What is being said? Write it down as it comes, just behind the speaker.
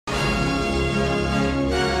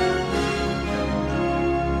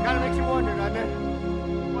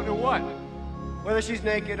know she's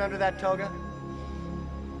naked under that toga?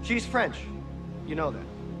 She's French. You know that.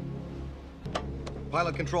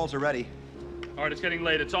 Pilot controls are ready. All right, it's getting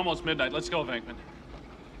late. It's almost midnight. Let's go, Venkman.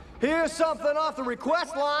 Here's something off the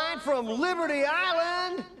request line from Liberty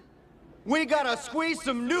Island. We gotta squeeze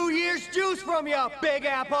some New Year's juice from you, Big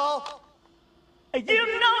Apple. You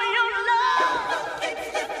know your love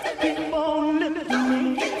keep on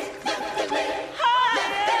lifting me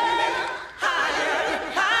higher,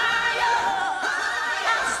 higher, higher.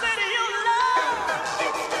 I said your love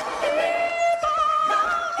keep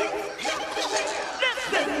on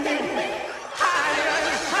lifting me higher,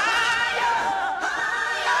 higher,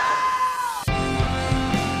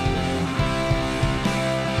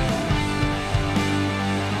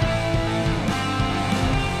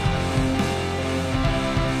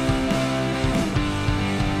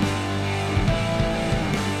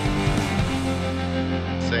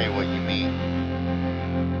 Say what you mean.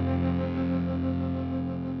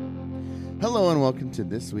 Hello and welcome to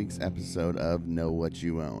this week's episode of Know What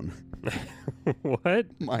You Own. What?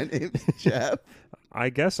 My name is Jeff. I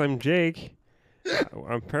guess I'm Jake.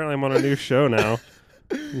 Apparently I'm on a new show now.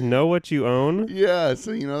 Know What You Own? Yeah,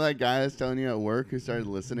 so you know that guy I was telling you at work who started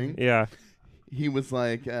listening? Yeah. He was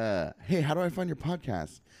like, hey, how do I find your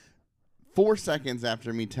podcast? 4 seconds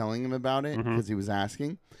after me telling him about it, because he was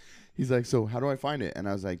asking, he's like, so how do I find it? And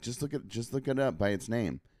I was like, just look it up by its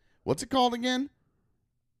name. What's it called again?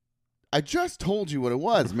 I just told you what it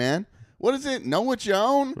was, man. What is it? Know What You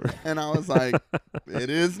Own? And I was like, it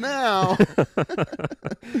is now.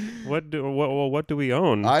 What do we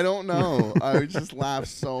own? I don't know. I just laughed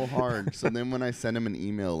so hard. So then when I sent him an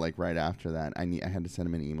email, like right after that, I had to send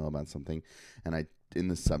him an email about something, and in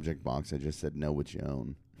the subject box I just said Know What You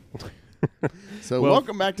Own. So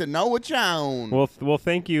welcome back to Know What You Own. Well,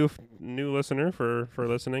 thank you, new listener, for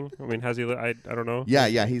listening. I mean, has he? I don't know.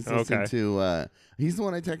 Yeah, he's listening Okay. to. He's the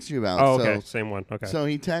one I text you about. Oh, so, okay, same one. Okay. So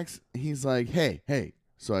he's like, hey.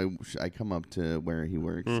 So I come up to where he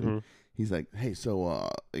works. And he's like, hey, so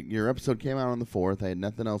your episode came out on the 4th. I had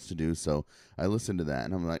nothing else to do, so I listened to that.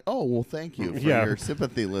 And I'm like, oh, well, thank you for your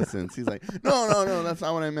sympathy listens. He's like, no, that's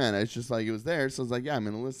not what I meant. It's just like it was there. So I was like, yeah, I'm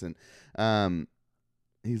going to listen.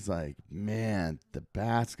 He's like, man, the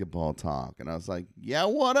basketball talk. And I was like, yeah,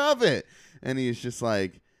 what of it? And he's just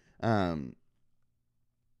like,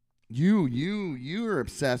 you're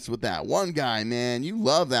obsessed with that one guy, man. You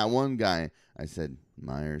love that one guy. I said,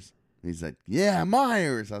 Myers. He's like, yeah,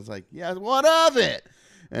 Myers. I was like, yeah, what of it?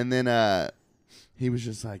 And then he was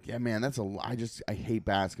just like, yeah, man, I hate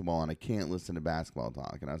basketball and I can't listen to basketball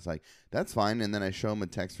talk. And I was like, that's fine. And then I show him a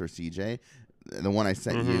text for CJ, the one I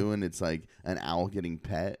sent you, and it's like an owl getting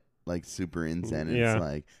pet, like super incense. It's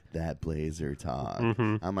like that Blazer talk.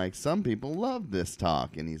 I'm like, some people love this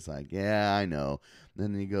talk. And he's like, yeah, I know.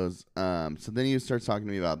 Then he goes, so then he starts talking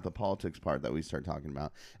to me about the politics part that we start talking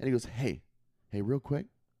about. And he goes, hey, real quick,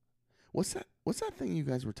 what's that thing you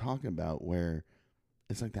guys were talking about where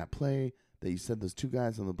it's like that play that you said those two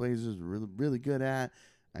guys on the Blazers were really, really good at?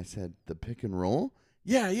 I said, the pick and roll?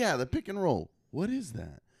 Yeah, the pick and roll. What is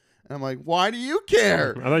that? And I'm like, why do you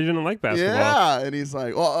care? I thought you didn't like basketball. Yeah, and he's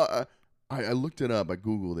like, well, I looked it up, I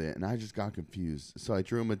Googled it, and I just got confused. So I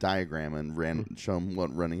drew him a diagram and show him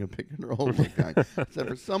what running a pick and roll looked like. So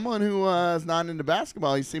for someone who is not into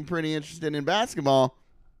basketball, he seemed pretty interested in basketball.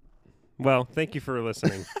 Well, thank you for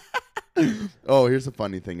listening. Oh, here's a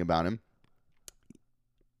funny thing about him.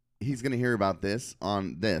 He's going to hear about this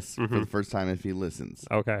on this for the first time if he listens.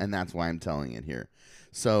 Okay. And that's why I'm telling it here.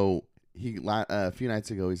 So a few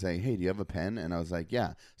nights ago, he's like, hey, do you have a pen? And I was like,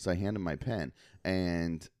 yeah. So I hand him my pen.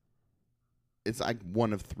 And it's like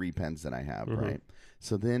one of 3 pens that I have, right?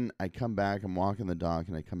 So then I come back, I'm walking the dock,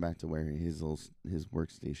 and I come back to where his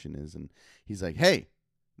workstation is. And he's like, hey,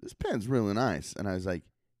 this pen's really nice. And I was like,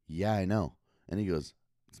 yeah, I know. And he goes,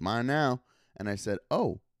 it's mine now. And I said,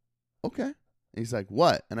 oh, okay. And he's like,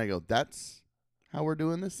 what? And I go, that's how we're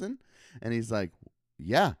doing this then? And he's like,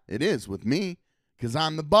 yeah, it is with me because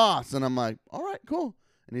I'm the boss. And I'm like, all right, cool.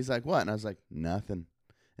 And he's like, what? And I was like, nothing.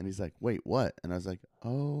 And he's like, wait, what? And I was like,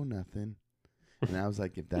 oh, nothing. And I was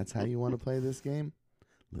like, if that's how you want to play this game,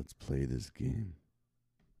 let's play this game.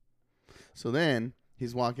 So then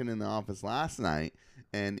he's walking in the office last night,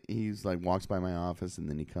 and he's like, walks by my office, and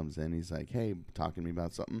then he comes in. He's like, hey, talking to me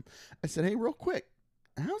about something. I said, hey, real quick,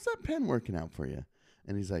 how's that pen working out for you?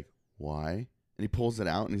 And he's like, why? And he pulls it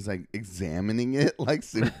out, and he's like examining it like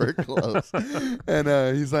super close.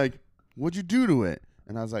 And he's like, what'd you do to it?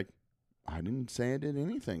 And I was like, I didn't say I did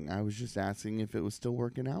anything. I was just asking if it was still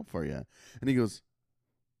working out for you. And he goes,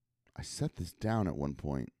 I set this down at one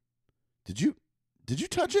point. Did you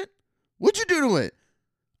touch it? What'd you do to it?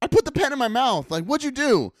 I put the pen in my mouth. Like, what'd you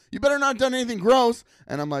do? You better not have done anything gross.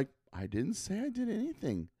 And I'm like, I didn't say I did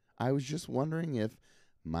anything. I was just wondering if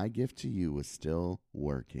my gift to you was still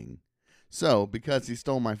working. So, because he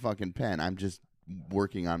stole my fucking pen, I'm just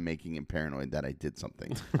working on making him paranoid that I did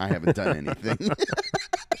something. I haven't done anything.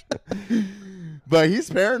 But he's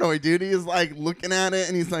paranoid, dude. He is like looking at it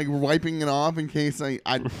and he's like wiping it off in case I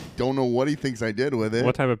don't know what he thinks I did with it.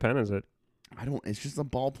 What type of pen is it? It's just a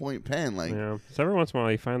ballpoint pen. Like, Yeah. So every once in a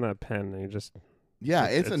while you find that pen and you just. yeah,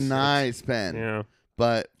 it's a nice pen. Yeah.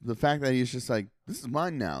 But the fact that he's just like, this is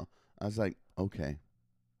mine now. I was like, okay,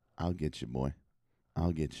 I'll get you, boy.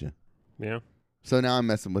 I'll get you. Yeah. So now I'm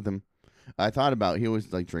messing with him. I thought about, he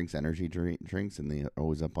always like drinks energy drinks and they're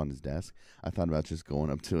always up on his desk. I thought about just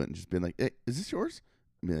going up to it and just being like, hey, is this yours?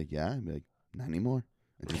 I'd be like, yeah. I'd be like, not anymore.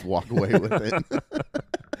 And just walk away with it.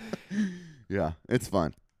 Yeah, it's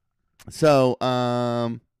fun. So,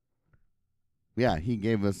 yeah, he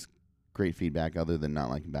gave us great feedback other than not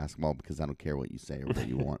liking basketball because I don't care what you say or what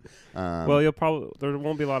you want. Well, there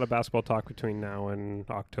won't be a lot of basketball talk between now and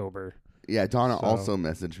October. Yeah, Donna also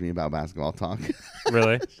messaged me about basketball talk.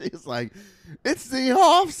 Really? She's like, it's the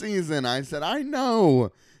off season. I said, I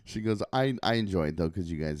know. She goes, I enjoy it, though,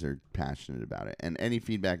 because you guys are passionate about it. And any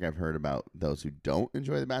feedback I've heard about those who don't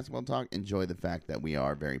enjoy the basketball talk, enjoy the fact that we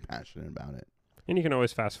are very passionate about it. And you can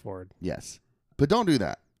always fast forward. Yes. But don't do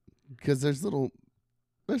that, because there's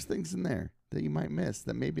things in there that you might miss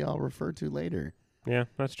that maybe I'll refer to later. Yeah,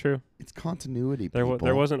 that's true. It's continuity, There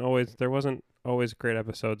people. wasn't always great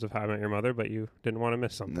episodes of How I Met Your Mother, but you didn't want to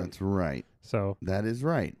miss something. That's right. So That is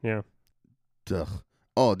right. yeah. Ugh.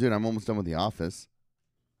 Oh, dude, I'm almost done with The Office.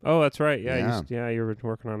 Oh, that's right. Yeah. Yeah, you were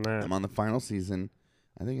working on that. I'm on the final season.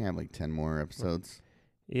 I think I have like 10 more episodes.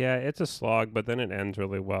 Yeah, it's a slog, but then it ends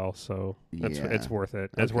really well, so it's worth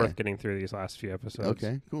it. It's Okay. worth getting through these last few episodes.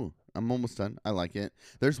 Okay, cool. I'm almost done. I like it.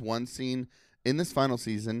 There's one scene in this final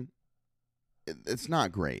season. It's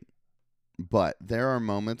not great, but there are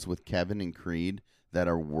moments with Kevin and Creed that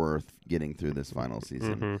are worth getting through this final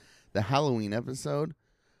season. Mm-hmm. The Halloween episode,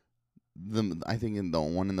 I think in the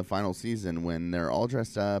one in the final season when they're all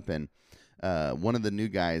dressed up and one of the new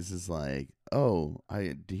guys is like, oh,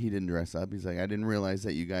 he didn't dress up. He's like, I didn't realize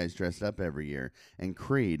that you guys dressed up every year. And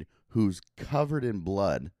Creed, who's covered in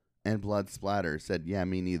blood and blood splatter, said, yeah,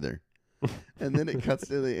 me neither. And then it cuts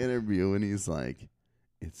to the interview and he's like,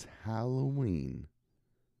 it's Halloween.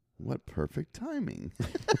 What perfect timing.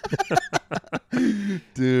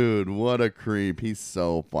 Dude, what a creep. He's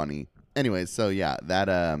so funny. Anyway, so yeah, that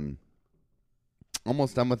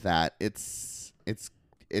almost done with that. It's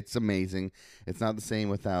amazing. It's not the same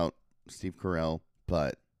without Steve Carell,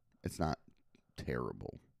 but it's not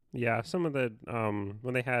terrible. Yeah, some of the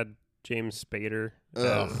when they had James Spader,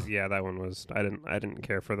 yeah, that one was I didn't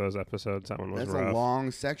care for those episodes. That one was That's rough. a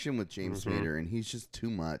long section with James Spader, and he's just too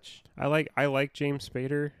much. I like James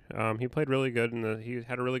Spader. He played really good he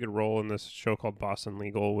had a really good role in this show called Boston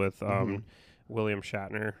Legal with William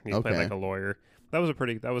Shatner. He played like a lawyer. That was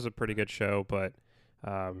a pretty good show, but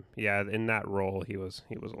yeah, in that role he was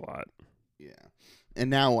a lot. Yeah. And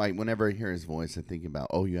now whenever I hear his voice, I think about,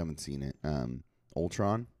 you haven't seen it.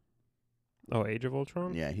 Ultron. Oh, Age of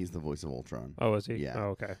Ultron? Yeah, he's the voice of Ultron. Oh, is he? Yeah.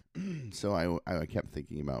 Oh, okay. So I kept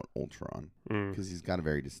thinking about Ultron because he's got a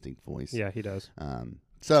very distinct voice. Yeah, he does.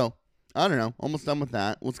 So I don't know. Almost done with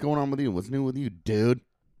that. What's going on with you? What's new with you, dude?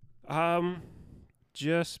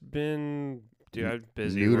 Just been I'm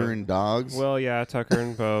busy. Neutering dogs? Well, yeah, Tucker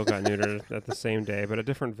and Bo got neutered at the same day, but at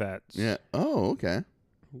different vets. Yeah. Oh, okay.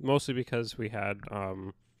 Mostly because we had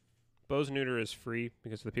Bo's neuter is free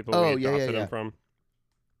because the people we adopted him from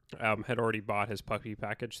had already bought his puppy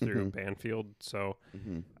package through Banfield. So,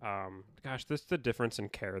 gosh, this is the difference in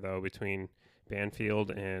care though between Banfield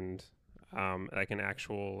and like an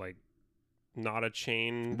actual like not a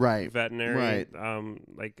chain veterinary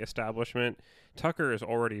like establishment. Tucker is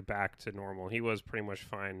already back to normal. He was pretty much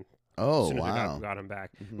fine. Oh, as soon as wow. we got him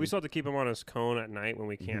back. We still have to keep him on his cone at night when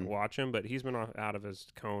we can't watch him, but he's been out of his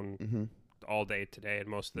cone all day today and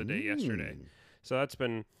most of the day yesterday. So that's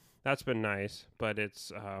been nice, but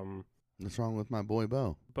it's what's wrong with my boy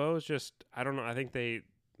Bo? Bo's just I don't know. I think he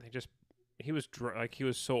was he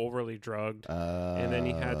was so overly drugged, and then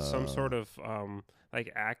he had some sort of like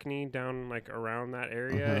acne down like around that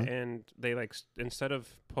area, and they like instead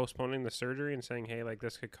of postponing the surgery and saying, hey, like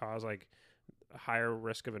this could cause like a higher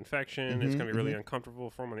risk of infection, it's gonna be really uncomfortable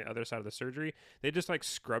for him on the other side of the surgery, they just like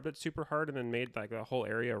scrubbed it super hard and then made like the whole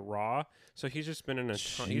area raw. So he's just been in a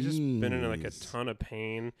ton of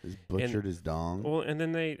pain. He's butchered his dong. Well, and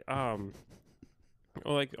then they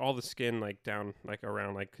like all the skin like down like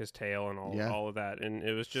around like his tail and all of that, and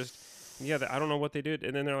it was just Yeah, I don't know what they did,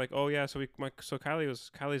 and then they're like, "Oh yeah, so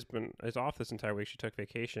Kylie's is off this entire week. She took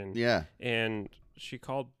vacation." Yeah. And she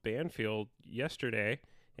called Banfield yesterday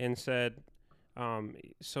and said,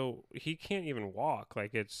 so he can't even walk.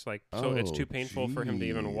 Like it's too painful for him to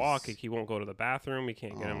even walk. jeez. Like, he won't go to the bathroom. We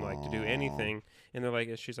can't get him to do anything. And they're like,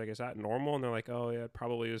 she's like, is that normal? And they're like, oh yeah, it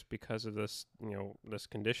probably was because of this, this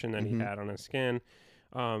condition that he had on his skin.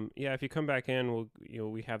 Yeah, if you come back in,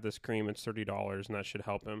 we have this cream. It's $30, and that should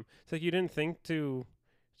help him. It's like you didn't think to,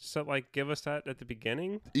 give us that at the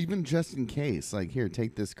beginning. Even just in case, like, here,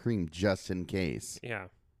 take this cream just in case. Yeah.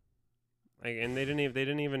 And they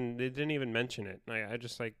didn't even mention it. I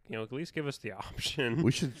just at least give us the option.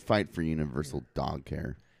 We should fight for universal dog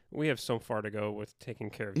care. We have so far to go with taking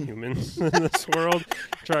care of humans in this world.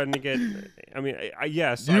 Trying to get,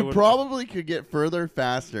 yes, You probably could get further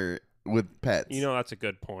faster with pets. That's a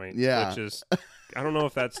good point. Yeah. Which is, I don't know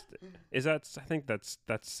if I think that's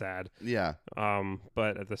sad. Yeah.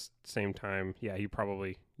 But at the same time, yeah, you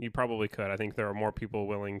probably could. I think there are more people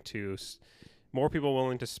willing to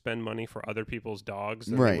spend money for other people's dogs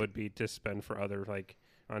than Right. they would be to spend for other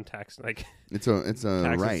on tax It's a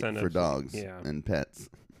tax right incentives. for dogs Yeah. and pets.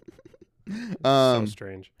 So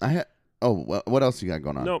strange. What else you got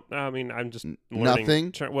going on? No, I'm just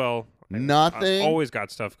learning. Nothing? Nothing? I've always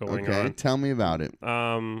got stuff going Okay, on. tell me about it.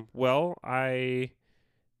 Well, I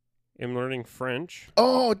am learning French.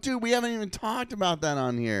 Oh, dude, we haven't even talked about that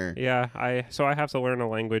on here. Yeah, I have to learn a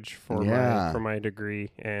language for my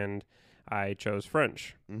degree, and I chose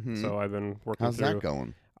French. Mhm. So I've been working How's through. that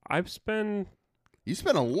going? You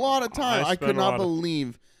spent a lot of time. I could not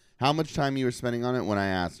believe how much time you were spending on it when I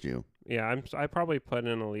asked you. Yeah, I probably put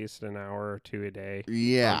in at least an hour or two a day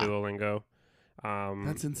Yeah. on Duolingo.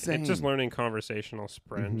 That's insane. It's just learning conversational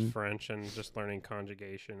French and just learning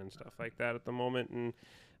conjugation and stuff like that at the moment. And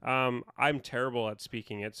I'm terrible at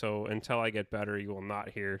speaking it, so until I get better, you will not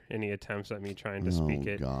hear any attempts at me trying to speak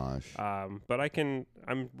it. Oh gosh. But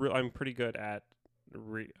I'm pretty good at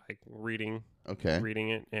reading. Okay. Reading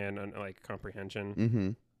it and comprehension.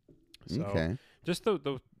 Mm-hmm. So Okay. just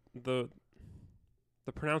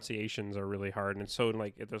the pronunciations are really hard, and it's so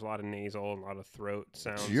there's a lot of nasal and a lot of throat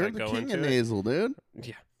sounds You're that the go king into of it. nasal, dude.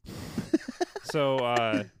 Yeah.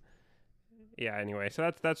 So yeah. Anyway,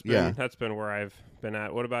 so that's been where I've been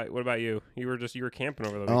at. What about you? You were camping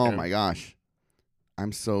over the weekend. Oh my gosh,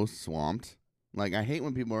 I'm so swamped. Like, I hate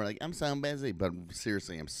when people are like, "I'm so busy," but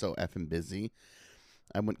seriously, I'm so effing busy.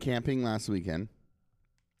 I went camping last weekend.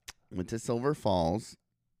 Went to Silver Falls,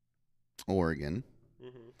 Oregon.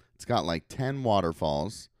 Mm-hmm. It's got 10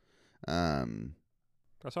 waterfalls. I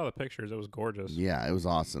saw the pictures. It was gorgeous. Yeah, it was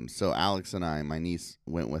awesome. So Alex and my niece,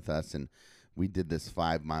 went with us, and we did this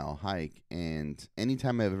 5-mile hike. And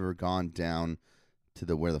anytime I've ever gone down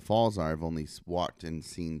to where the falls are, I've only walked and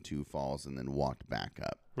seen 2 falls and then walked back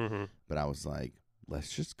up. Mm-hmm. But I was like,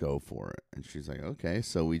 let's just go for it. And she's like, okay.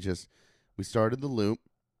 So we started the loop,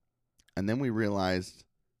 and then we realized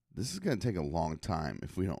this is going to take a long time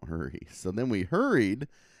if we don't hurry. So then we hurried.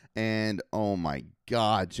 And oh my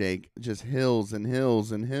God, Jake, just hills and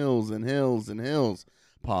hills and hills and hills and hills.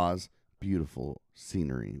 Pause. Beautiful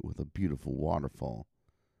scenery with a beautiful waterfall.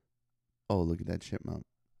 Oh, look at that chipmunk.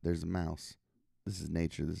 There's a mouse. This is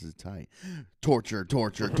nature. This is tight. Torture,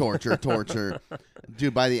 torture, torture, torture.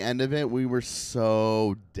 Dude, by the end of it, we were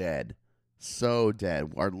so dead. So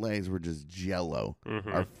dead. Our legs were just jello.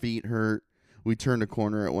 Mm-hmm. Our feet hurt. We turned a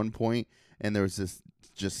corner at one point, and there was this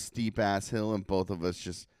just steep-ass hill, and both of us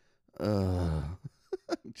just... it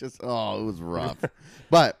was rough.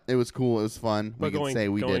 But it was cool. It was fun. But we can say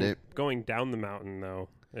we did it. Going down the mountain, though,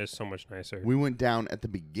 is so much nicer. We went down at the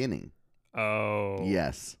beginning. Oh.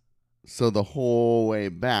 Yes. So the whole way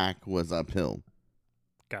back was uphill.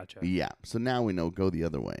 Gotcha. Yeah. So now we know go the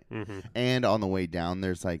other way. Mm-hmm. And on the way down,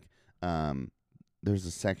 there's there's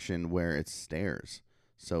a section where it's stairs.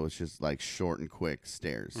 So it's just short and quick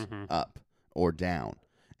stairs up or down.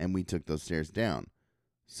 And we took those stairs down.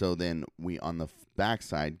 So then we, on the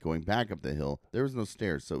backside, going back up the hill, there was no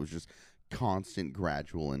stairs. So it was just constant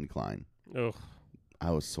gradual incline. Ugh.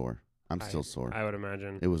 I was sore. I'm still sore. I would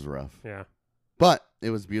imagine. It was rough. Yeah. But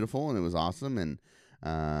it was beautiful and it was awesome. And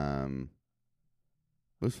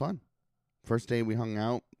it was fun. First day we hung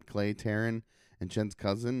out, Clay, Taryn, and Jen's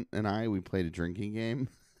cousin and we played a drinking game.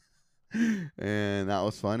 And that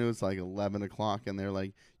was fun. It was 11 o'clock, and they're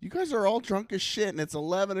like, you guys are all drunk as shit, and it's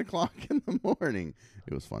 11 o'clock in the morning.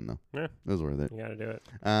 It was fun, though. Yeah. It was worth it. You got to do it.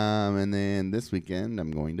 And then this weekend,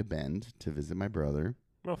 I'm going to Bend to visit my brother.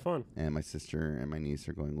 Oh, fun. And my sister and my niece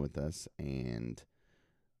are going with us. And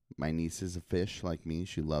my niece is a fish like me.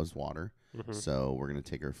 She loves water. Mm-hmm. So we're going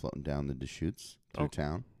to take her floating down the Deschutes through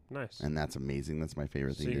town. Nice. and that's amazing. That's my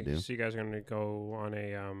favorite thing to do. So you guys are gonna go on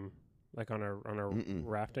a like on a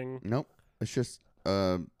rafting? Nope. It's just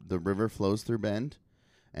the river flows through Bend,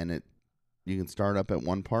 and you can start up at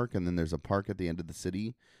one park, and then there's a park at the end of the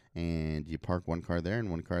city, and you park one car there and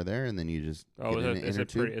one car there, and then you just get in an inner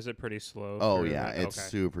tube. Is it pretty slow? Oh yeah, it's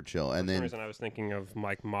super chill. And For some then reason I was thinking of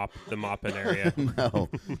like the mopping area. no,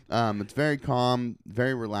 it's very calm,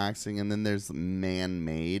 very relaxing, and then there's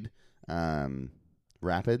man-made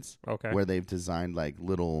rapids where they've designed like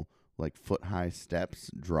little like foot-high steps,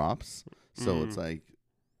 drops. So it's like,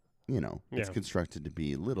 it's constructed to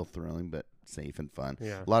be a little thrilling, but safe and fun.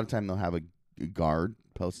 Yeah. A lot of time they'll have a guard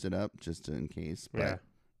posted up just in case, but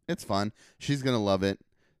it's fun. She's going to love it.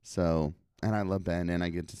 So, and I love Ben, and I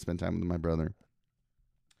get to spend time with my brother.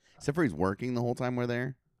 Except for he's working the whole time we're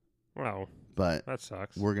there. Wow. But that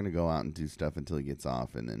sucks. We're going to go out and do stuff until he gets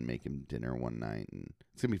off and then make him dinner one night. And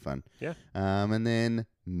it's going to be fun. Yeah. And then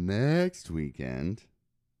next weekend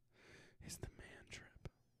is the man trip.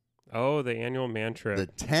 Oh, the annual man trip. The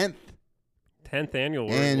 10th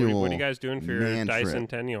annual. Annual What are you guys doing for your man Dyson trip.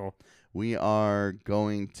 Tennial? We are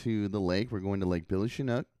going to the lake. We're going to Lake Billy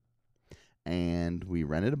Chinook. And we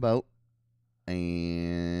rented a boat.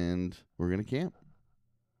 And we're going to camp.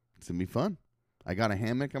 It's going to be fun. I got a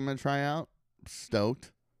hammock I'm going to try out.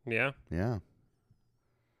 Stoked. Yeah. Yeah.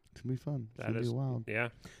 It's going to be fun. It's going to be wild. Yeah.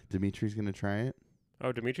 Dimitri's going to try it.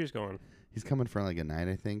 Oh, Dimitri's going. He's coming for like a night,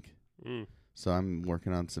 I think. So I'm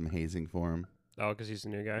working on some hazing for him. Oh, because he's a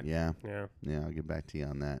new guy? Yeah. Yeah. Yeah, I'll get back to you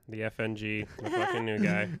on that. The FNG, the fucking new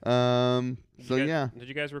guy. Did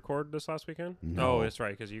you guys record this last weekend? No. Oh, that's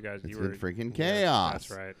right, because you guys... It's you were been freaking chaos.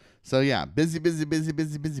 That's right. So yeah, busy.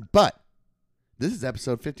 But this is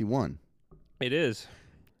episode 51. It is.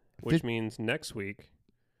 Which means next week...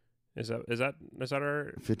 Is that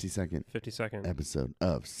our 52nd episode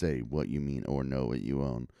of Say What You Mean or Know What You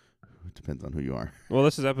Own. It depends on who you are. Well,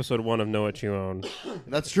 this is episode 1 of Know What You Own.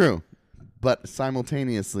 That's true. But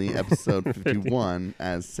simultaneously, episode 51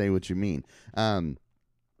 as Say What You Mean.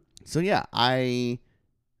 So yeah, I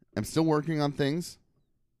am still working on things.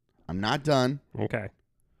 I'm not done. Okay.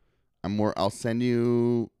 I'll send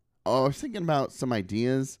you. Oh, I was thinking about some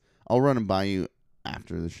ideas. I'll run them by you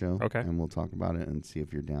after the show. Okay. And we'll talk about it and see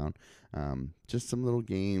if you're down. Just some little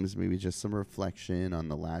games, maybe just some reflection on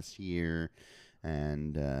the last year,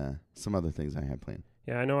 and some other things I have planned.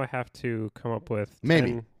 Yeah, I know I have to come up with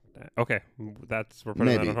maybe. 10. Okay, we're putting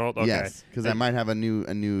that on hold. Okay. Yes, because I might have a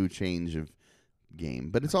new change of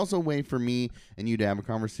game, but it's also a way for me and you to have a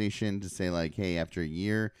conversation to say like, hey, after a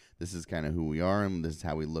year, this is kind of who we are, and this is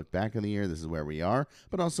how we look back on the year. This is where we are,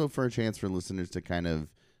 but also for a chance for listeners to kind of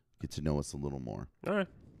get to know us a little more. All right,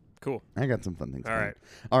 cool. I got some fun things.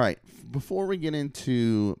 All right. Before we get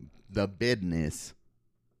into the business,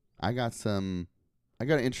 I got an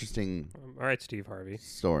interesting. All right, Steve Harvey.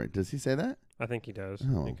 Story. Does he say that? I think he does.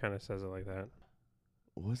 Oh. He kind of says it like that.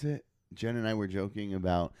 Was it? Jen and I were joking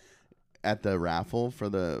about at the raffle for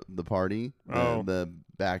the party, the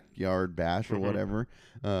backyard bash or whatever.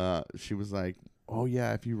 She was like, "Oh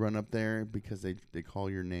yeah, if you run up there because they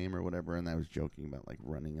call your name or whatever," and I was joking about like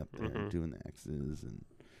running up there and doing the X's and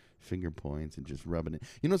finger points and just rubbing it.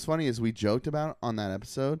 You know what's funny is we joked about on that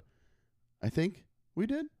episode. I think we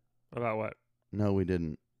did. About what? No, we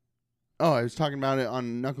didn't. Oh, I was talking about it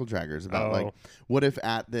on Knuckle Draggers about like, what if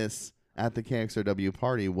at the KXRW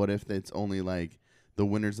party, what if it's only like the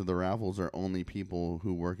winners of the raffles are only people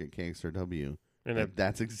who work at KXRW? And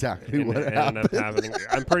that's exactly what happened.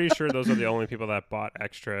 I'm pretty sure those are the only people that bought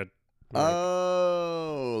extra. They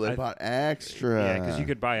bought extra. Yeah, because you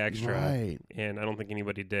could buy extra. Right. And I don't think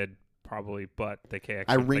anybody did. Probably, but the KXRW.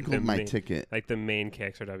 I wrinkled my ticket. Like the main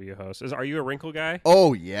KXRW host. Are you a wrinkle guy?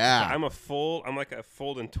 Oh, yeah. I'm like a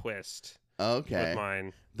fold and twist. Okay. With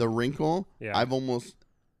mine. The wrinkle, yeah.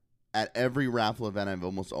 At every raffle event, I've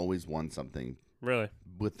almost always won something. Really?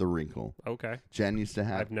 With the wrinkle. Okay. Jen used to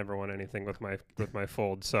have. I've never won anything with my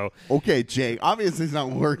fold, so. Okay, Jake. Obviously, it's not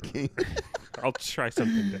working. I'll try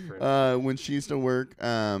something different. When she used to work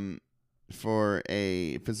for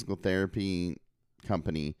a physical therapy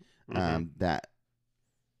company, that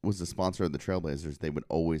was the sponsor of the Trailblazers, they would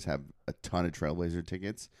always have a ton of Trailblazer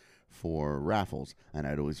tickets for raffles, and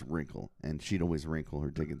I'd always wrinkle, and she'd always wrinkle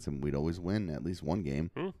her tickets, and we'd always win at least one game.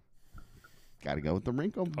 Got to go with the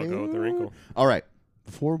wrinkle. I'll go with the wrinkle. All right.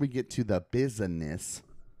 Before we get to the business,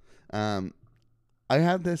 I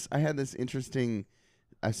had this interesting.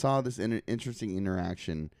 I saw this interesting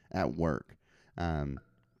interaction at work, and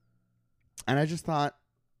I just thought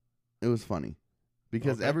it was funny.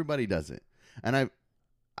 Because everybody does it, and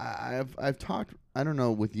I've talked, I don't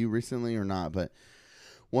know with you recently or not, but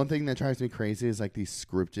one thing that drives me crazy is like these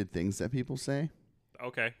scripted things that people say.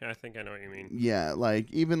 Okay, I think I know what you mean. Yeah,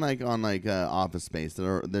 like even like on like Office Space,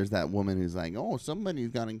 there's that woman who's like, "Oh, somebody's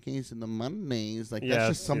got encased in the Mondays." Like that's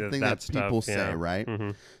just something that people say, right?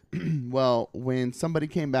 Mm-hmm. Well, when somebody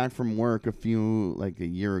came back from work a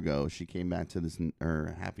year ago, she came back to this,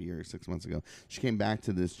 or half a year, 6 months ago. She came back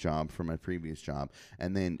to this job from my previous job,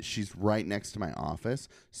 and then she's right next to my office.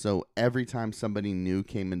 So every time somebody new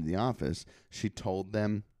came into the office, she told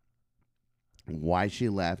them why she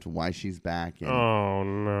left, why she's back. And oh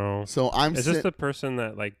no! So Is this the person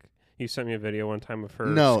that like you sent me a video one time of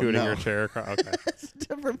her scooting her chair across? Okay, it's a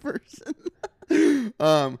different person.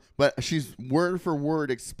 But she's word for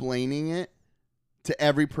word explaining it to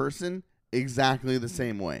every person exactly the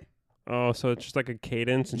same way. Oh, so it's just like a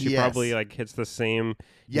cadence, and she Yes. probably like hits the same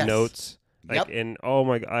Yes. notes. Like, Yep. and oh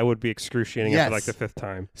my, I would be excruciating after like the 5th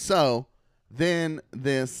time. So then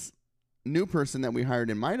this new person that we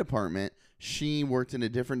hired in my department, she worked in a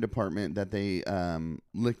different department that they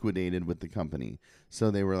liquidated with the company. So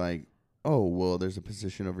they were like, "Oh, well, there's a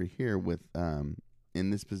position over here with in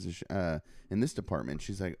this position in this department."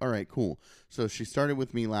 She's like, "All right, cool." So she started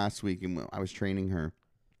with me last week, and I was training her,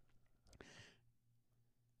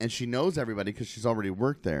 and she knows everybody because she's already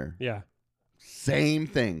worked there. Yeah. Same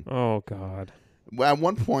thing. Oh God. At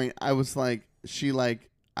one point, I was like,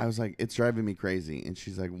 "It's driving me crazy," and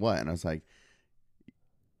she's like, "What?" And I was like,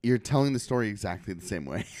 "You're telling the story exactly the same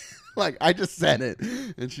way." Like I just said it,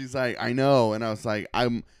 and she's like, "I know," and I was like,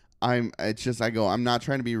 It's just I go, "I'm not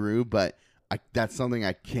trying to be rude, but that's something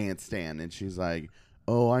I can't stand." And she's like,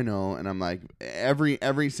 "Oh, I know," and I'm like,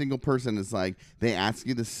 every single person is like, they ask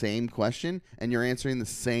you the same question, and you're answering the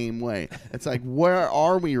same way. It's like, where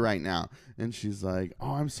are we right now? And she's like,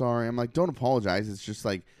 "Oh, I'm sorry." I'm like, "Don't apologize. It's just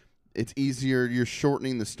like, it's easier. You're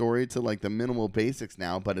shortening the story to like the minimal basics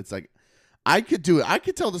now, but it's like." I could do it. I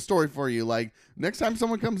could tell the story for you. Like, next time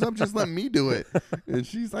someone comes up, just let me do it. And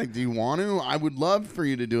she's like, "Do you want to? I would love for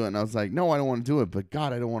you to do it." And I was like, "No, I don't want to do it. But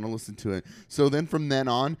God, I don't want to listen to it." So then from then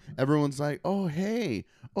on, everyone's like, "Oh, hey.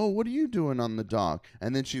 Oh, what are you doing on the dock?"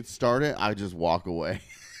 And then she'd start it. I just walk away.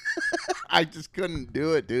 I just couldn't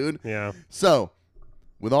do it, dude. Yeah. So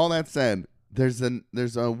with all that said, there's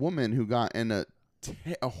a woman who got in a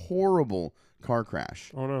horrible car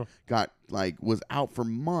crash. Oh no. Was out for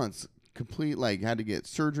months. Had to get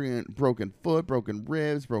surgery and broken foot, broken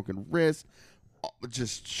ribs, broken wrist,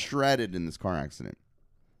 just shredded in this car accident.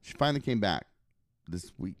 She finally came back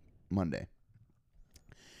this week, Monday.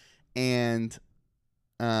 And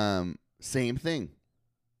same thing.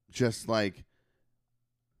 Just like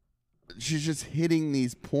she's just hitting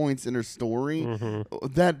these points in her story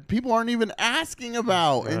that people aren't even asking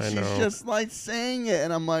about. And she's just like saying it.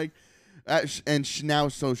 And I'm like,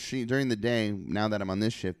 during the day, now that I'm on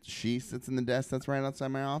this shift, she sits in the desk that's right outside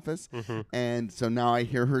my office. And so now I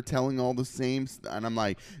hear her telling all the same and I'm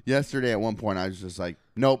like, yesterday at one point I was just like,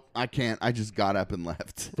 "Nope, I can't." I just got up and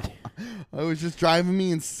left. It was just driving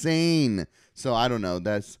me insane. So I don't know.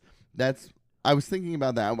 I was thinking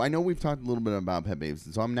about that. I know we've talked a little bit about pet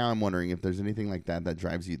babes, so I'm wondering if there's anything like that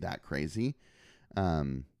drives you that crazy.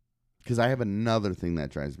 Because I have another thing that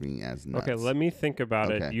drives me as nuts. Okay, let me think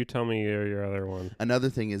about it. You tell me your other one. Another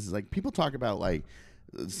thing is like people talk about like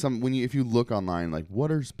if you look online, like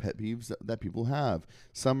what are pet peeves that people have?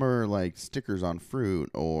 Some are like stickers on fruit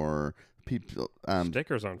or people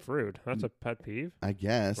stickers on fruit. That's a pet peeve, I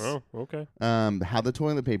guess. Oh, okay. How the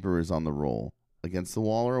toilet paper is on the roll, against the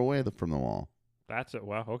wall or away from the wall. That's it.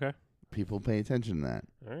 Wow. Okay. People pay attention to that.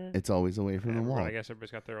 All right. It's always away from the wall. I guess everybody's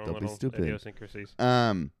got their own Don't be little stupid. idiosyncrasies.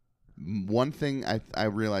 One thing I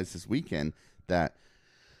realized this weekend that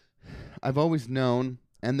I've always known,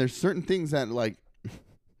 and there's certain things that like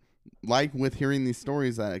with hearing these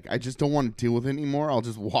stories that I just don't want to deal with anymore. I'll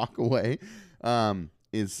just walk away.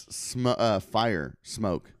 Is fire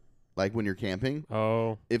smoke, like when you're camping.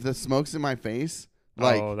 Oh, if the smoke's in my face,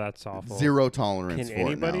 like, oh, that's awful. Zero tolerance Can for it. Can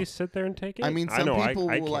anybody sit there and take it? I mean, some people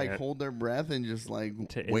will like can't. hold their breath and just like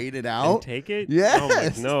wait it out and take it.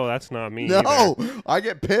 Yes. No, that's not me. No, either. I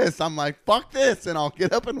get pissed. I'm like, "Fuck this," and I'll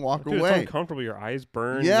get up and walk Dude, away. It's uncomfortable. Your eyes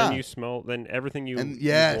burn. Yeah. Then you smell. Then everything you've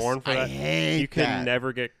worn for I that. hate you can that.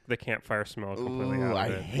 never get the campfire smell completely out of I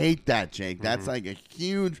it. hate that, Jake. That's like a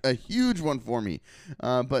huge one for me.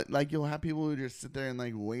 But like you'll have people who just sit there and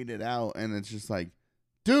like wait it out, and it's just like,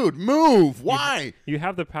 dude, move! Why? You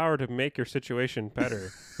have the power to make your situation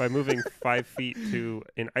better by moving 5 feet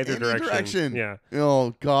in either direction. Yeah.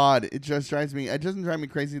 Oh God, it just drives me. It doesn't drive me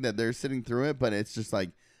crazy that they're sitting through it, but it's just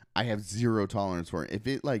like I have zero tolerance for it. If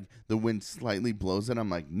it like the wind slightly blows it, I'm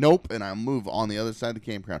like, nope, and I'll move on the other side of the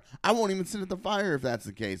campground. I won't even sit at the fire if that's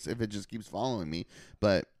the case, if it just keeps following me.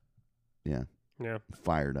 But yeah.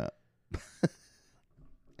 Fired up.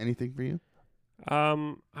 Anything for you? I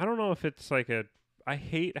don't know if it's like I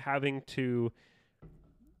hate having to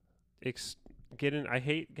I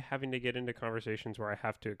hate having to get into conversations where I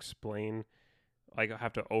have to explain, like I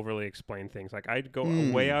have to overly explain things. Like I'd go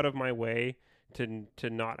way out of my way to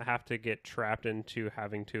not have to get trapped into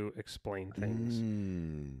having to explain things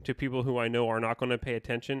to people who I know are not going to pay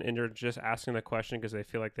attention, and they're just asking the question because they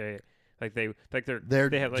feel like they're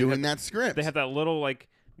doing that script. They have that little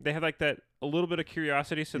they have like that a little bit of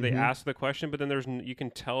curiosity, so they ask the question, but then you can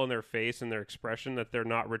tell in their face and their expression that they're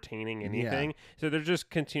not retaining anything. So they're just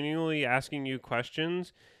continually asking you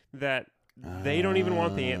questions that they don't even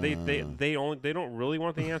want they don't really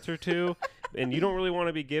want the answer to, and you don't really want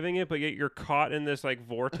to be giving it, but yet you're caught in this like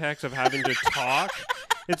vortex of having to talk.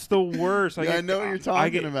 It's the worst. Like, I know what you're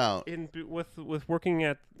talking about. With working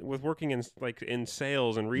in like in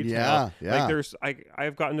sales and retail. Yeah. Like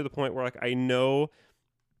I've gotten to the point where like I know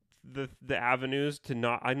the avenues to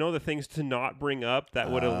not, I know the things to not bring up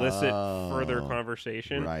that would elicit further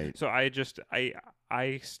conversation. Right. So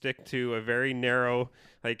I stick to a very narrow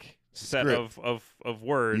like set Script. of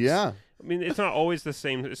words. Yeah. I mean, it's not always the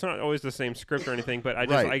same. It's not always the same script or anything. But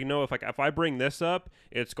I know if I bring this up,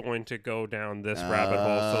 it's going to go down this rabbit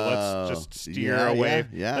hole. So let's just steer away.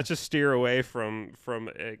 Yeah. Let's just steer away from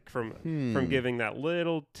giving that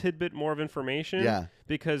little tidbit more of information. Yeah.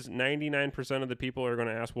 Because 99% of the people are going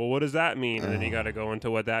to ask, well, what does that mean? And then you got to go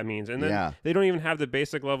into what that means. And then they don't even have the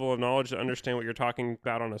basic level of knowledge to understand what you're talking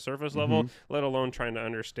about on a surface level, let alone trying to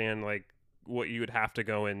understand like what you would have to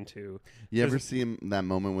go into. You ever see that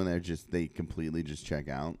moment when they completely just check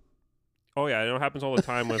out? Oh yeah, it happens all the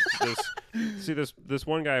time with this. See, this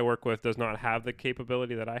one guy I work with does not have the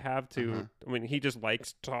capability that I have to. I mean, he just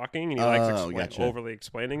likes talking and he likes overly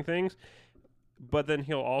explaining things. But then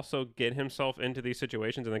he'll also get himself into these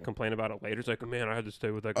situations and then complain about it later. It's like, man, I had to stay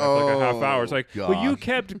with that guy for like a half hour. It's like, well, you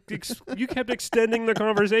kept extending the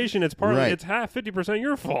conversation. It's it's 50%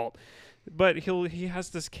 your fault. But he has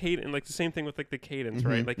this cadence, like the same thing with like the cadence,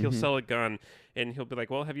 right? Like he'll sell a gun and he'll be like,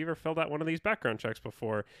 well, have you ever filled out one of these background checks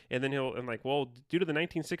before? And then like, well, due to the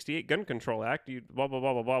 1968 Gun Control Act, you blah, blah,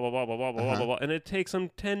 blah, blah, blah, blah, blah, blah, blah, blah, blah, blah. And it takes him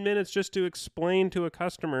 10 minutes just to explain to a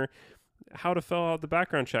customer how to fill out the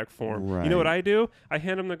background check form. Right. You know what I do? I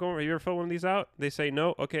hand them the form. Have you ever filled one of these out? They say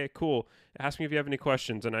no. Okay, cool. Ask me if you have any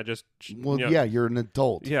questions, and I just you're an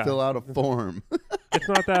adult. Yeah. Fill out a form. It's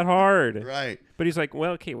not that hard. Right. But he's like,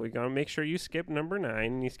 well, okay, we got to make sure you skip number 9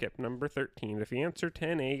 and you skip number 13. If you answer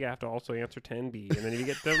 10A, you have to also answer 10B. And then if you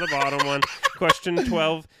get to the bottom one, question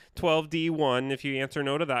 12D1. If you answer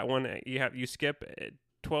no to that one, you skip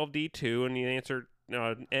 12D2 and you answer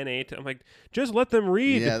N8. I'm like, just let them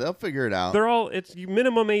read. Yeah, they'll figure it out. It's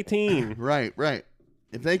minimum 18. Right.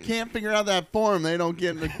 If they can't figure out that form, they don't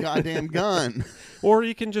get the goddamn gun. Or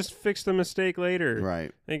you can just fix the mistake later.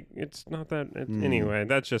 Right. Like, it's not that. Anyway,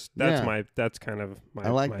 that's kind of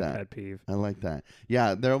my pet peeve. I like that.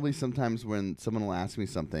 Yeah, there'll be sometimes when someone will ask me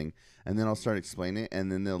something, and then I'll start explaining it,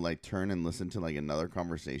 and then they'll like turn and listen to like another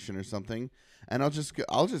conversation or something, and I'll just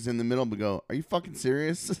in the middle go, "Are you fucking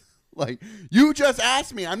serious?" Like, you just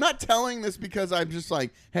asked me. I'm not telling this because I'm just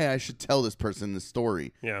like, hey, I should tell this person this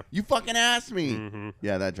story. Yeah. You fucking asked me. Mm-hmm.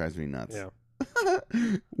 Yeah, that drives me nuts. Yeah.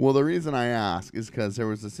 Well, the reason I ask is because there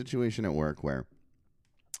was a situation at work where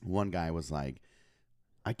one guy was like,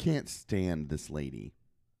 I can't stand this lady.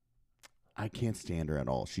 I can't stand her at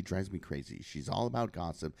all. She drives me crazy. She's all about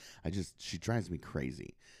gossip. She drives me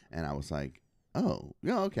crazy. And I was like, oh,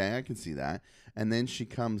 yeah, okay, I can see that. And then she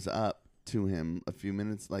comes up to him a few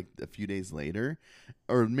days later,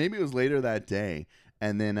 or maybe it was later that day,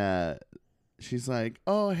 and then she's like,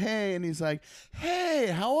 oh, hey, and he's like,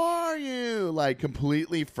 hey, how are you? Like,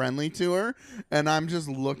 completely friendly to her, and I'm just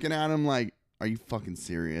looking at him like, are you fucking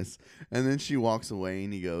serious? And then she walks away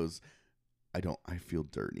and he goes, I feel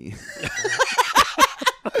dirty.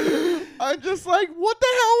 I'm just like, what the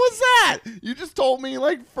hell was that? You just told me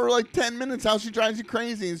like for like 10 minutes how she drives you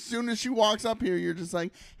crazy. As soon as she walks up here, you're just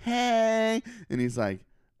like, hey. And he's like,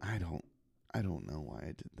 I don't know why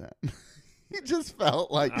I did that. He just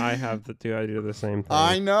felt like I do the same thing.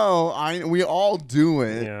 I know. We all do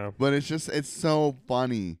it. Yeah. But it's so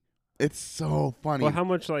funny. It's so funny. Well, how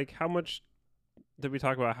much did we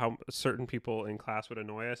talk about how certain people in class would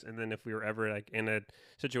annoy us, and then if we were ever like in a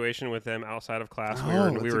situation with them outside of class,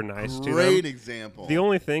 we were nice to them. Great example. The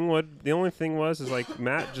only thing was like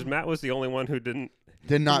Matt was the only one who didn't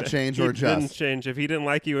Did not change or adjust. Didn't change. If he didn't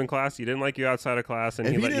like you in class, he didn't like you outside of class, and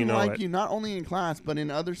If he let you didn't know like it. you, not only in class but in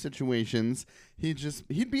other situations,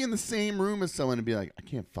 he'd be in the same room as someone and be like, I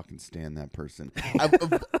can't fucking stand that person.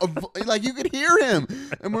 Like you could hear him,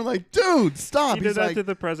 and we're like, dude, stop. He did He's that like, to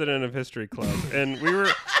the president of History Club, and we were.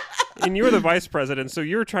 And you were the vice president, so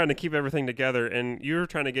you were trying to keep everything together, and you were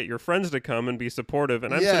trying to get your friends to come and be supportive.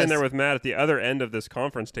 And I'm Yes. sitting there with Matt at the other end of this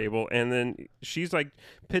conference table, and then she's like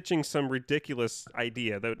pitching some ridiculous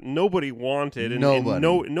idea that nobody wanted, and Nobody.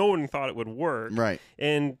 no one thought it would work. Right.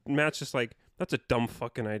 And Matt's just like, that's a dumb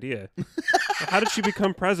fucking idea. How did she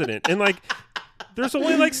become president? And like, there's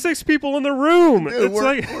only like 6 people in the room. Dude, It's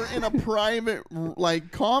we're in a private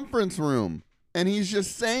like conference room, and he's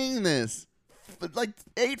just saying this, like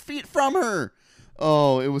 8 feet from her.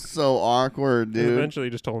 Oh, it was so awkward, And dude. eventually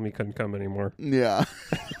just told him he couldn't come anymore. Yeah,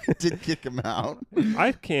 did kick him out.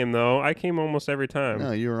 I came though. I came almost every time.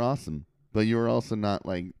 No, you were awesome, but you were also not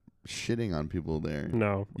like shitting on people there.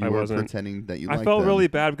 No, You I were wasn't. pretending that you. I liked felt them. really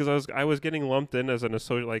bad because I was getting lumped in as an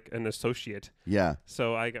associate. Yeah.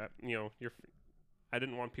 So I got I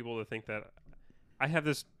didn't want people to think that I have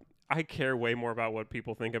this. I care way more about what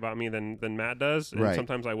people think about me than Matt does, and Right.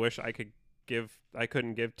 sometimes I wish I couldn't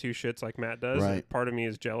give 2 shits like Matt does. Right. Part of me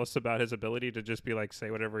is jealous about his ability to just be like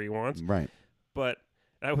say whatever he wants. Right. But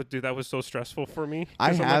that was so stressful for me. I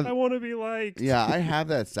 'Cause I'm have- like, I want to be liked. Yeah, I have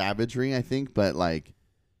that savagery, I think, but like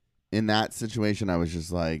in that situation, I was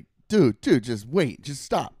just like, dude, just wait, just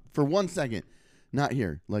stop for 1 second. Not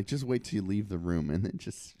here. Like, just wait till you leave the room and then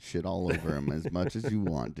just shit all over him as much as you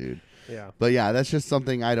want, dude. Yeah. But yeah, that's just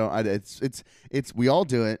something it's we all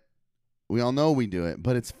do it. We all know we do it,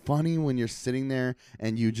 but it's funny when you're sitting there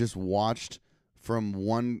and you just watched from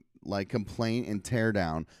one like complaint and tear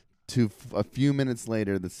down to a few minutes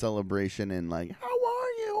later the celebration and like, how are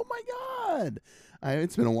you? Oh my god,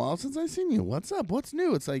 it's been a while since I've seen you. What's up? What's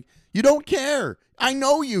new? It's like you don't care. I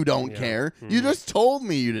know you don't Yeah. care. You just told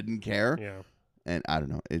me you didn't care, Yeah, and I don't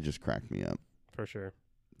know. It just cracked me up. for sure.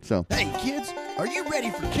 So Hey kids, are you ready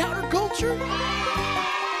for counterculture?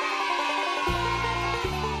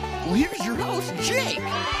 Well, here's your host, Jake.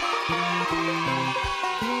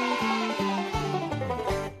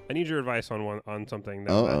 I need your advice on something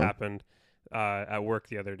that Uh-oh. happened at work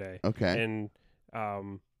the other day. Okay. And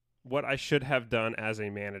what I should have done as a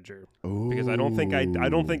manager, because I don't think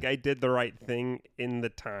I did the right thing in the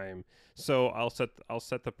time. So I'll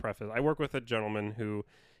set the preface. I work with a gentleman who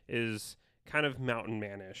is kind of mountain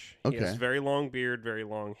man-ish. He has Okay. very long beard, very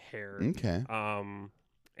long hair. Okay.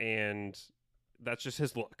 And that's just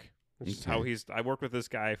his look. It's just Okay. how I worked with this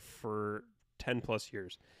guy for 10 plus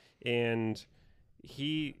years, and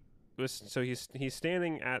he's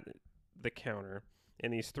standing at the counter,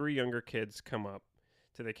 and these 3 younger kids come up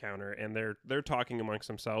to the counter, and they're talking amongst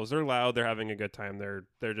themselves. They're loud. They're having a good time. They're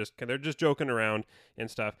just joking around and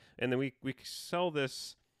stuff. And then we sell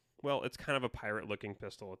this. Well, it's kind of a pirate-looking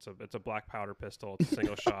pistol. It's a black powder pistol. It's a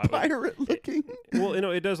single shot. Pirate looking. Well,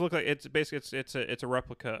 it does look like it's basically it's a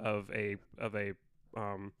replica of a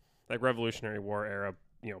like Revolutionary War era,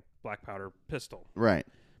 black powder pistol, Right.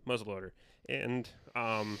 muzzleloader. And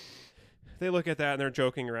they look at that and they're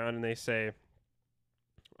joking around and they say,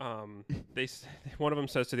 one of them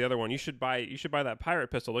says to the other one, you should buy that pirate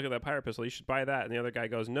pistol. Look at that pirate pistol. You should buy that. And the other guy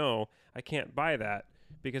goes, no, I can't buy that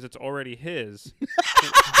because it's already his.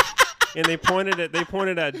 And they pointed at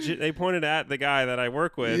the guy that I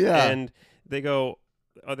work with, Yeah. and they go,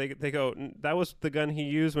 that was the gun he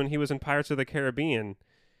used when he was in Pirates of the Caribbean.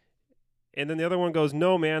 And then the other one goes,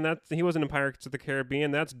 no, man, he wasn't in Pirates of the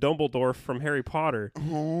Caribbean. That's Dumbledore from Harry Potter.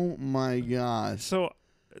 Oh my gosh. So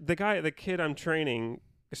the kid I'm training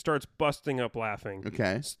starts busting up laughing.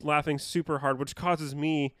 Okay. Laughing super hard, which causes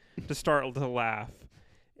me to start to laugh.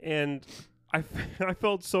 And I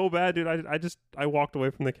felt so bad, dude. I walked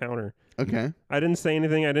away from the counter. Okay. I didn't say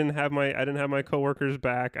anything. I didn't have my coworkers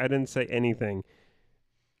back. I didn't say anything.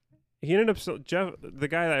 He ended up Jeff, the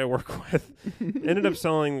guy that I work with, ended up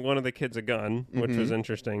selling one of the kids a gun, which was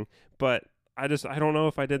interesting. But I don't know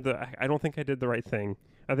if I don't think I did the right thing.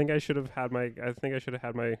 I think I should have had my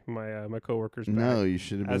coworkers back. No, you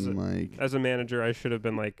should have been As a manager, I should have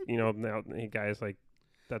been like, now, hey guys, like,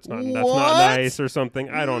 that's not What? nice or something.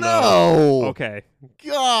 I don't know. No. Okay.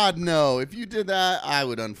 God, no. If you did that, I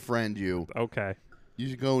would unfriend you. Okay. You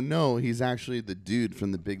should go, no, he's actually the dude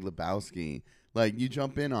from the Big Lebowski. Like, you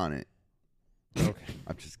jump in on it. Okay.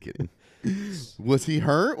 I'm just kidding. Was he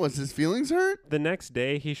hurt? Was his feelings hurt? The next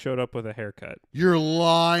day, he showed up with a haircut. You're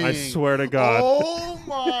lying. I swear to God. Oh,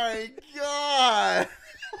 my God.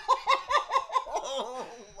 Oh,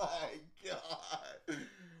 my God.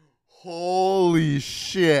 Holy Holy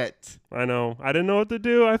shit. I know. I didn't know what to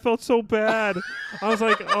do. I felt so bad. I was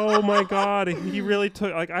like, oh my God. He really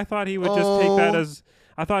took, like, I thought he would just take that as,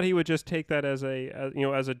 I thought he would just take that as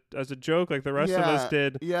a joke like the rest of us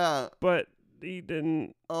did. Yeah. But he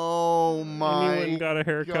didn't. Oh my And he went and got a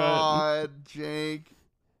haircut. God, Jake.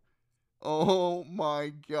 Oh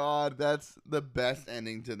my God. That's the best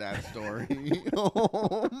ending to that story.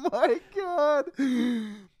 Oh my God.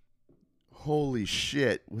 Holy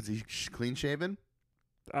shit. Was he clean shaven?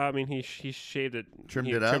 I mean, he shaved it. Trimmed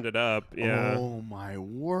he it up? Trimmed it up, yeah. Oh my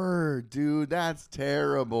word, dude. That's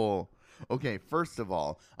terrible. Okay, first of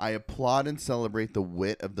all, I applaud and celebrate the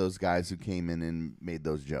wit of those guys who came in and made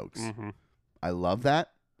those jokes. Mm-hmm. I love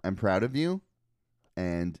that. I'm proud of you.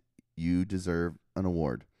 And you deserve an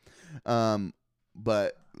award.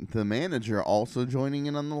 But the manager also joining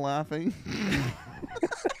in on the laughing.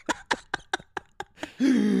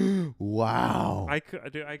 Wow. I could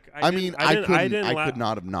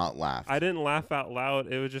not have not laughed. I didn't laugh out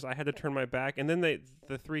loud. It was just I had to turn my back, and then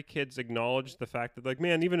the three kids acknowledged the fact that, like,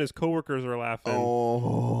 man, even his coworkers are laughing.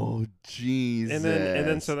 Oh, Jesus.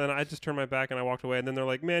 And then I just turned my back and I walked away, and then they're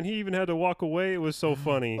like, man, he even had to walk away. It was so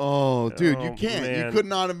funny. Oh, dude, you Oh, can't. man. You could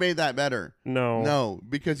not have made that better. No,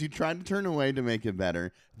 because you tried to turn away to make it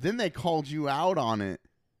better. Then they called you out on it.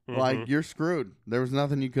 Mhm. Like, you're screwed. There was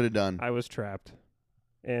nothing you could have done. I was trapped,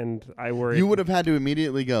 and I worried. You would have had to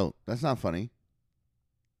immediately go, that's not funny.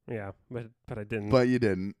 Yeah, but I didn't. But you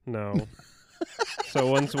didn't. No. So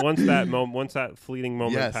once that fleeting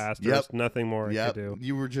moment Yes, passed, yep. there's nothing more I Yep. could do.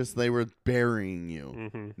 You were just, they were burying you.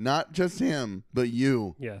 Mm-hmm. Not just him, but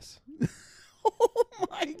you. Yes. Oh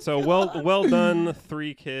my So God. well done,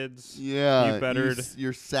 three kids. Yeah. You bettered.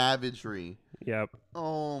 Your savagery. Yep.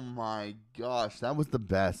 Oh my gosh. That was the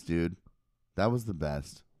best, dude. That was the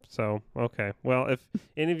best. So, okay. Well, if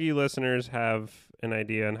any of you listeners have an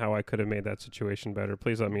idea on how I could have made that situation better,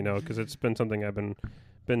 please let me know, because it's been something I've been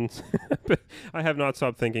I have not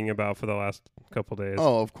stopped thinking about for the last couple days.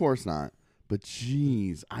 Oh, of course not. But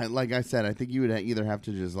geez, like I said, I think you would either have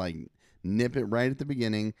to just like nip it right at the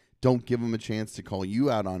beginning. Don't give them a chance to call you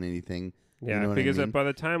out on anything. Yeah, you know what because I mean? by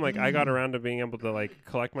the time like I got around to being able to like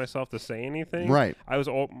collect myself to say anything, Right. I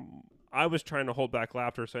was trying to hold back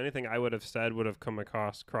laughter, so anything I would have said would have come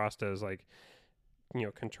across as like,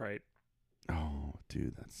 contrite. Oh,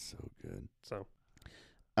 dude, that's so good. So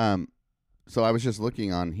So I was just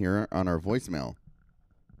looking on here on our voicemail,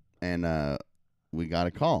 and we got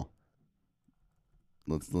a call.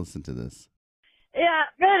 Let's listen to this. Yeah,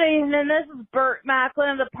 good evening. This is Burt Macklin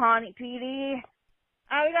of the Pawnee PD.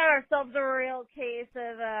 We got ourselves a real case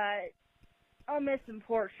of a missing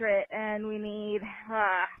portrait, and we need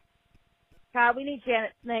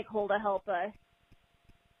Janet Snakehole to help us.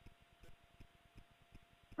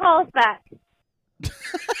 Call us back.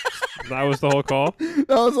 that was the whole call. That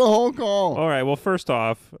was the whole call. All right. Well, first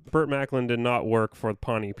off, Burt Macklin did not work for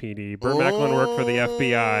Pawnee PD. Burt Macklin worked for the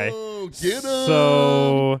FBI. Get him.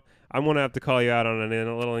 So I'm gonna have to call you out on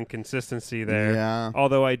a little inconsistency there. Yeah.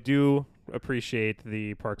 Although I do appreciate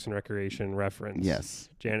the Parks and Recreation reference. Yes.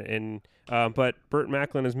 Janet but Burt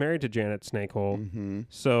Macklin is married to Janet Snakehole, Mm-hmm.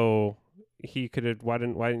 so he could have. Why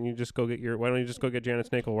don't you just go get Janet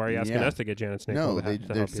Snakehole? Why are you asking Yeah. us to get Janet Snakehole? No, to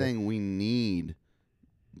they're help you? saying we need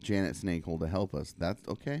Janet Snakehole to help us. That's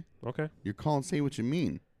okay. Okay. You're calling. Say what you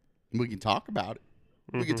mean. We can talk about it.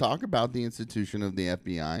 We can talk about the institution of the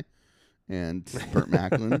FBI and Burt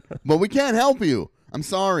Macklin, but we can't help you. I'm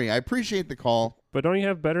sorry. I appreciate the call. But don't you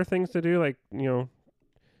have better things to do, like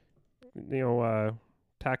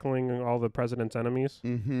tackling all the president's enemies?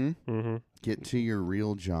 Mm-hmm. Mm-hmm. Get to your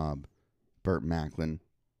real job, Burt Macklin.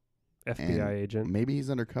 FBI And agent. Maybe he's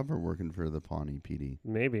undercover working for the Pawnee PD.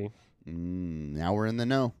 Maybe. Now we're in the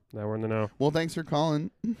know. Now we're in the know. Well, thanks for calling.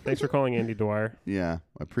 Thanks for calling Andy Dwyer. Yeah,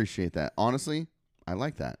 I appreciate that. Honestly, I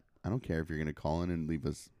like that. I don't care if you're going to call in and leave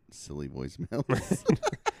us silly voicemails.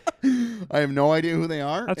 I have no idea who they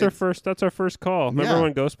are. That's our first call. Remember Yeah.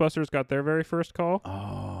 when Ghostbusters got their very first call?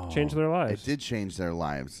 Oh, Changed their lives. It did change their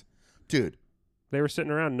lives. Dude, They were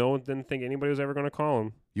sitting around. No one didn't think anybody was ever going to call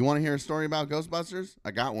them. you want to hear a story about Ghostbusters?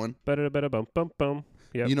 I got one. Bum bum bum.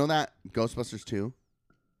 Yep. You know that Ghostbusters 2?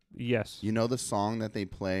 Yes. You know the song that they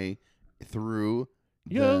play through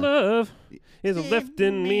Your love is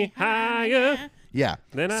lifting me higher Yeah.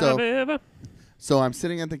 than So- I've ever. So I'm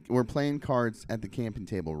sitting we're playing cards at the camping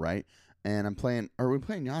table, right? And we're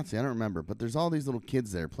playing Yahtzee, I don't remember, but there's all these little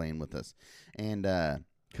kids there playing with us. And,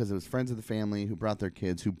 because it was friends of the family who brought their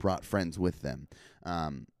kids, who brought friends with them.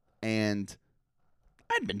 And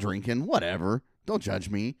I'd been drinking, whatever. Don't judge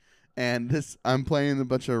me. And I'm playing a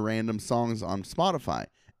bunch of random songs on Spotify,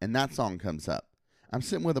 and that song comes up. I'm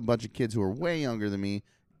sitting with a bunch of kids who are way younger than me.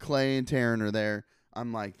 Clay and Taryn are there.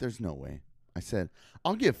 I'm like, there's no way. I said,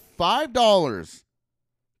 I'll give $5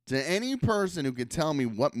 to any person who could tell me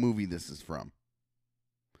what movie this is from.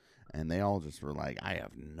 And they all just were like, I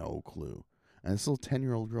have no clue. And this little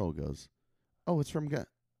 10-year-old girl goes, oh, it's from...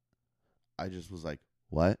 I just was like,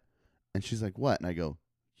 what? And she's like, what? And I go,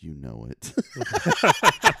 you know it.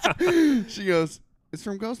 She goes, it's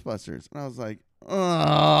from Ghostbusters. And I was like,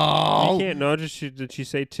 oh. You can't know. Did she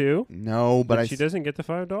say 2? No, but she doesn't get the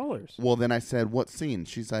 $5. Well, then I said, what scene?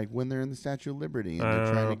 She's like, when they're in the Statue of Liberty and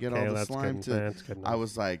they're trying to get all the slime to... That's good enough. I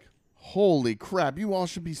was like, holy crap, you all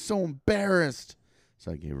should be so embarrassed.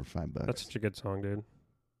 So I gave her $5. That's such a good song, dude.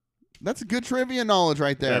 That's a good trivia knowledge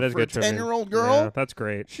right there. That is for good a 10-year-old trivia. girl. Yeah, that's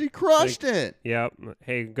great. She crushed it. Yep.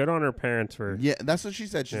 Hey, good on her parents for... Yeah, that's what she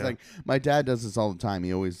said. She's like, my dad does this all the time.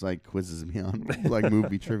 He always like quizzes me on like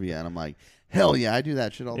movie trivia. And I'm like, hell yeah, I do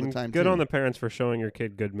that shit all the time good too. on the parents for showing your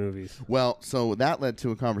kid good movies. Well, so that led to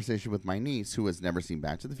a conversation with my niece who has never seen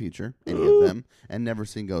Back to the Future, any of them, and never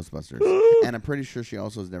seen Ghostbusters. And I'm pretty sure she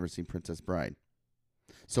also has never seen Princess Bride.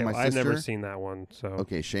 So my sister, I've never seen that one. So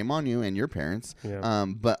okay, shame on you and your parents. Yeah.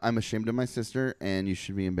 But I'm ashamed of my sister, and you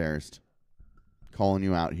should be embarrassed. Calling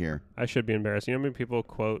you out here. I should be embarrassed. You know how many people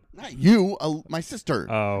quote? Not you, my sister.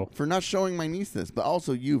 Oh. For not showing my niece this, but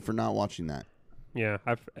also you for not watching that. Yeah,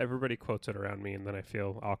 everybody quotes it around me, and then I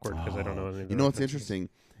feel awkward because I don't know any of the You know what's references. interesting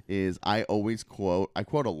is I always quote. I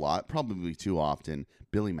quote a lot, probably too often.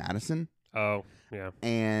 Billy Madison. Oh, yeah.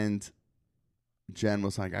 And Jen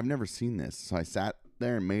was like, "I've never seen this," so I sat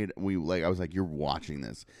there and I was like, "You're watching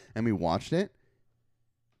this," and we watched it.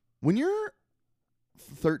 When you're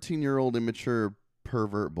 13-year-old immature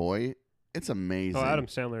pervert boy, it's amazing. Oh, Adam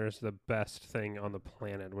Sandler is the best thing on the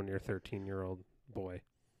planet when you're a 13-year-old boy.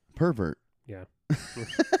 Pervert. Yeah.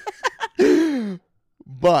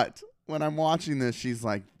 But when I'm watching this, she's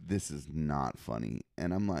like, "This is not funny,"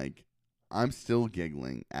 and I'm like, I'm still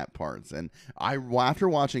giggling at parts. And after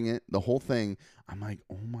watching it, the whole thing, I'm like,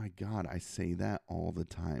 oh my God, I say that all the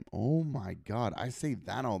time. Oh my God, I say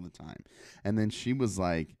that all the time. And then she was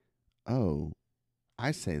like, oh,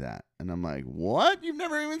 I say that. And I'm like, what? You've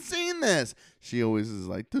never even seen this. She always is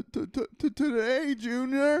like, today,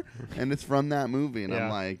 Junior. And it's from that movie. And I'm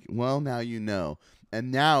like, well, now you know.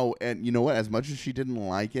 And you know what? As much as she didn't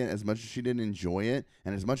like it, as much as she didn't enjoy it,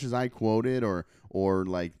 and as much as I quoted or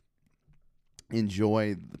like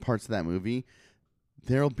enjoy the parts of that movie,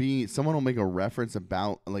 someone will make a reference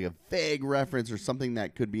about like a vague reference or something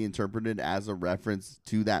that could be interpreted as a reference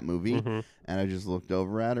to that movie. Mm-hmm. And I just looked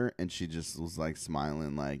over at her and she just was like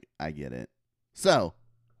smiling like, I get it. So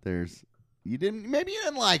maybe you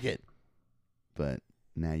didn't like it, but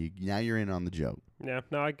now you're in on the joke. Yeah,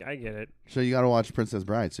 no, I get it. So you got to watch Princess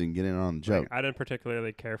Bride so you can get in on the joke. Like, I didn't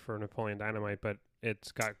particularly care for Napoleon Dynamite, but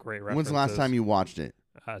it's got great references. When's the last time you watched it?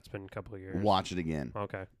 It's been a couple of years. Watch it again.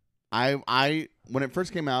 Okay. I when it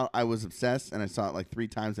first came out, I was obsessed, and I saw it like 3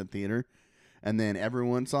 times at theater, and then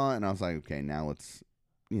everyone saw it, and I was like, okay, now let's,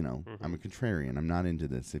 I'm a contrarian. I'm not into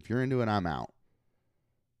this. If you're into it, I'm out.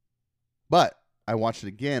 But I watched it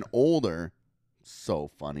again, older.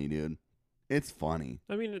 So funny, dude. It's funny.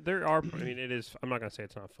 I mean, it is. I'm not gonna say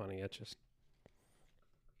it's not funny. It's just.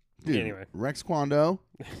 Dude, anyway, Rex Kwando.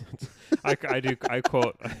 I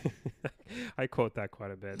quote I quote that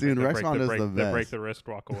quite a bit. Dude, like Rex Kwando's the best. The break the wrist,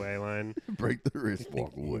 walk away line. Break the wrist,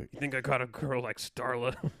 walk away. You think I caught a girl like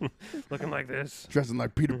Starla looking like this? Dressing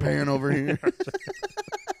like Peter Pan over here.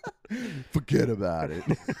 Forget about it.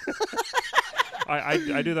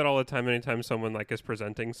 I do that all the time. Anytime someone like is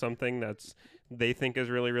presenting something they think is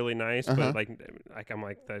really really nice, but like I'm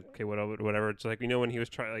like that. Okay, whatever. It's like when he was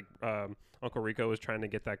trying Uncle Rico was trying to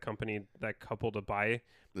get that couple to buy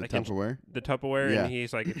the like Tupperware. The Tupperware, yeah. And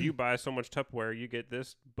he's like, if you buy so much Tupperware, you get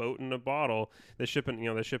this boat in a bottle. They're shipping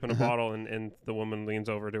a bottle, and the woman leans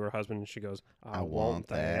over to her husband and she goes, "I want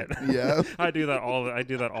that." Yeah, I do that all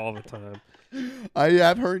the time.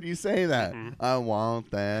 I've heard you say that. Mm-hmm. I want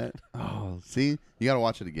that. Oh, see, you got to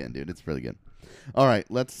watch it again, dude. It's really good. All right,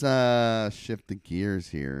 let's shift the gears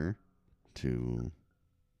here to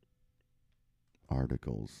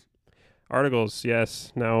articles. Articles,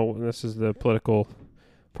 yes. Now this is the political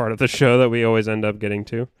part of the show that we always end up getting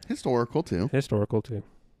to. Historical too.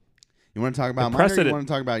 You want to talk about mine or you want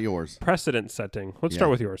to talk about yours? Precedent setting. Let's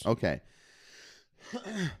start with yours. Okay.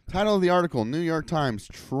 Title of the article, New York Times,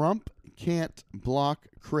 Trump can't block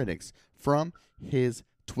critics from his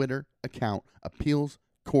Twitter account. Appeals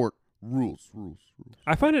court rules.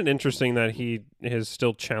 I find it interesting that he is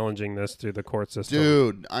still challenging this through the court system.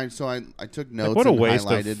 Dude, I took notes like,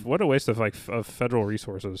 highlighted. What a waste of federal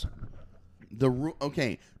resources.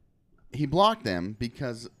 Okay. he blocked them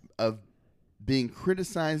because of being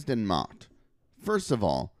criticized and mocked. First of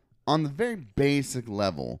all, on the very basic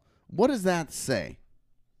level, what does that say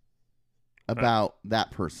about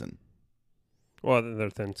that person? Well, they're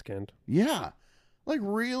thin-skinned. Yeah. Like,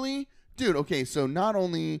 really? Dude, okay, so not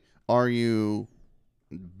only are you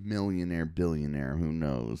millionaire, billionaire, who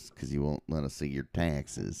knows, because you won't let us see your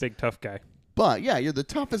taxes. Big tough guy. But, yeah, you're the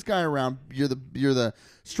toughest guy around. You're the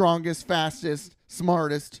strongest, fastest,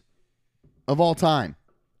 smartest of all time.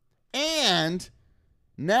 And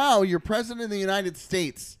now you're president of the United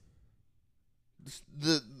States.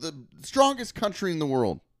 The strongest country in the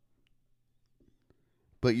world.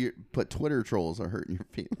 But Twitter trolls are hurting your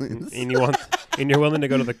feelings. And you're willing to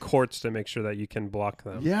go to the courts to make sure that you can block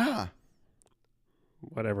them. Yeah.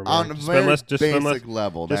 Whatever, man. On a very basic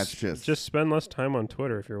level, that's just spend less time on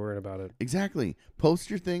Twitter if you're worried about it. Exactly. Post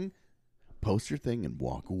your thing, and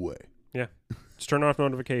walk away. Yeah. Just turn off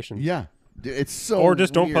notifications. Yeah. It's so Or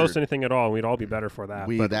just don't weird. post anything at all. And we'd all be better for that.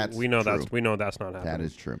 We know true. that's not happening. That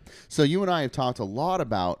is true. So you and I have talked a lot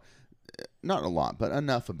about, not a lot, but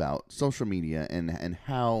enough about social media and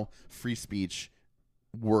how free speech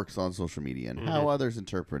works on social media and how others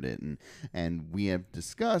interpret it. And we have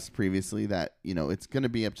discussed previously that, it's going to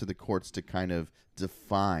be up to the courts to kind of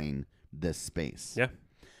define this space. Yeah.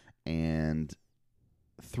 And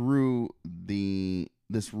through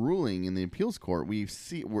this ruling in the appeals court,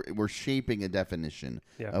 we're shaping a definition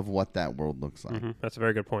of what that world looks like. That's a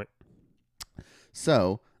very good point.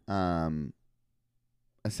 So,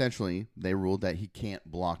 essentially, they ruled that he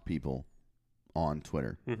can't block people on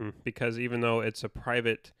Twitter. Because even though it's a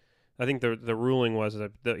private, I think the ruling was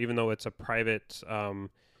that even though it's a private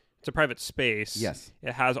space. Yes.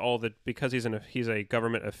 It has because he's a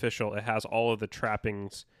government official. It has all of the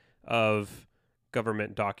trappings of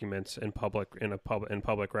government documents in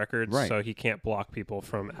public records. Right. So he can't block people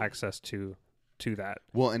from access to that.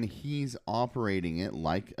 Well, and he's operating it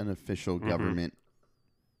like an official government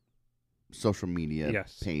social media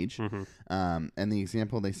page. And the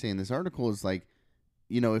example they say in this article is like,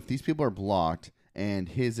 if these people are blocked and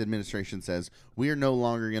his administration says, we are no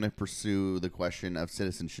longer going to pursue the question of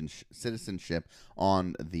citizenship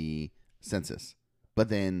on the census. But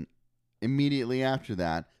then immediately after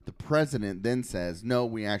that, the president then says, no,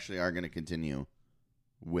 we actually are going to continue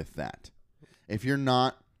with that. If you're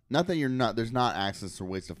not that you're not, there's not access or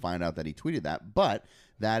ways to find out that he tweeted that, but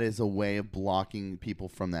that is a way of blocking people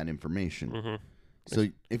from that information. So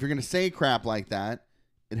if you're going to say crap like that,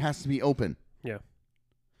 it has to be open. Yeah.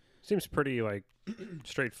 Seems pretty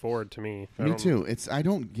straightforward to me. Me too. I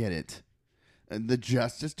don't get it. The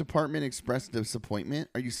Justice Department expressed disappointment.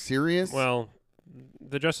 Are you serious? Well,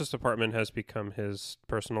 the Justice Department has become his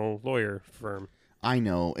personal lawyer firm. I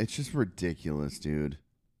know. It's just ridiculous, dude.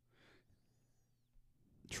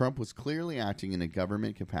 Trump was clearly acting in a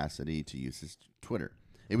government capacity to use his Twitter.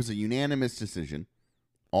 It was a unanimous decision.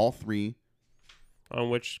 All three. On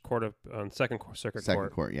which court on Second Circuit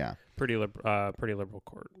Second Court, yeah. Pretty liberal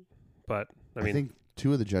court. But, I think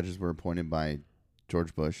two of the judges were appointed by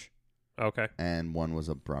George Bush. Okay. And one was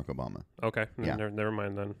a Barack Obama. Okay. Yeah. Never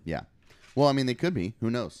mind then. Yeah. Well, they could be. Who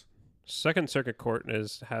knows? Second Circuit Court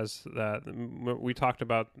has that. We talked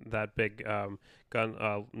about that big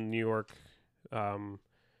New York,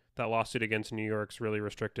 that lawsuit against New York's really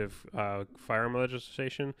restrictive firearm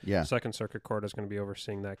legislation. Yeah. Second Circuit Court is going to be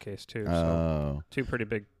overseeing that case too. Oh. So two pretty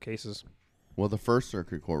big cases. Well, the First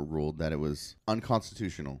Circuit Court ruled that it was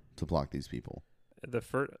unconstitutional to block these people. The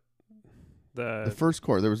first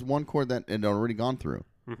court, there was one court that had already gone through,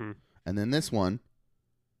 and then this one,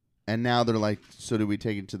 and now they're like, so do we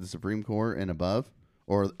take it to the Supreme Court and above,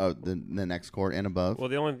 or the next court and above? Well,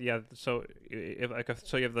 so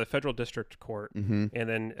so you have the federal district court, and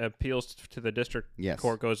then appeals to the district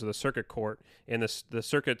court goes to the circuit court, and the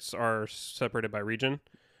circuits are separated by region.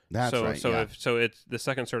 That's right. So it's the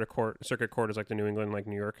Second Circuit Court is like the New England, like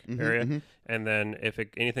New York area, and then if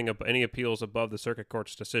any appeals above the Circuit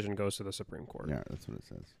Court's decision goes to the Supreme Court. Yeah, that's what it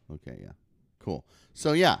says. Okay, yeah, cool.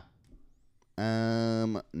 So yeah,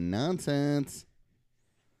 nonsense.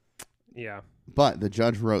 Yeah. But the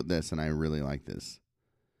judge wrote this, and I really like this.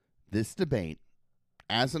 This debate,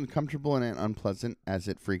 as uncomfortable and unpleasant as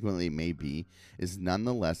it frequently may be, is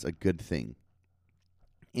nonetheless a good thing.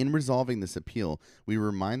 In resolving this appeal, we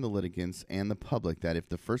remind the litigants and the public that if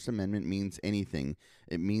the First Amendment means anything,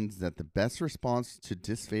 it means that the best response to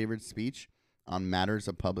disfavored speech on matters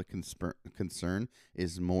of public concern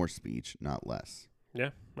is more speech, not less.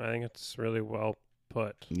 Yeah, I think it's really well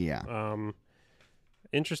put. Yeah.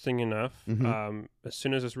 Interesting enough, as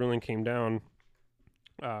soon as this ruling came down,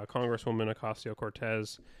 Congresswoman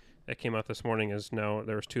Ocasio-Cortez that came out this morning is now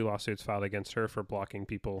there was 2 lawsuits filed against her for blocking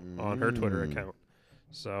people on her Twitter account.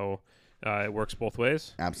 So it works both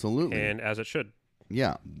ways. Absolutely. And as it should.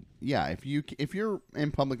 Yeah. If you're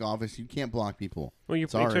in public office, you can't block people. Well,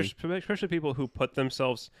 Sorry. especially people who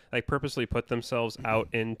purposely put themselves out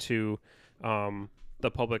into the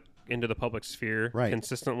public sphere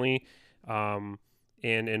consistently,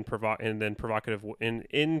 and in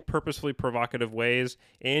purposefully provocative ways,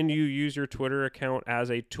 and you use your Twitter account as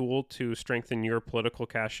a tool to strengthen your political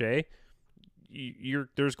cachet. There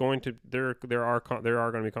are going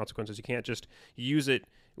to be consequences. You can't just use it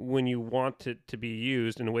when you want it to be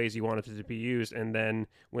used in ways you want it to be used, and then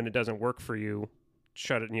when it doesn't work for you,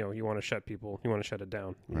 shut it. You want to shut people. You want to shut it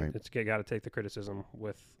down. Right. You got to take the criticism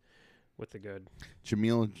with the good.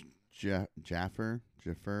 Jamil Jaffer,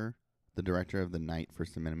 the director of the Knight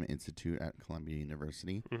First Amendment Institute at Columbia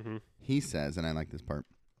University, he says, and I like this part,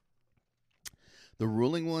 the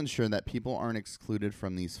ruling will ensure that people aren't excluded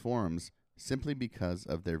from these forums simply because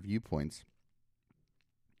of their viewpoints,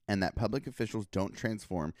 and that public officials don't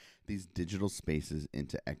transform these digital spaces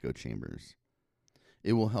into echo chambers.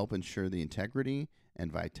 It will help ensure the integrity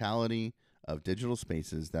and vitality of digital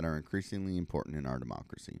spaces that are increasingly important in our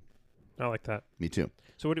democracy. I like that. Me too.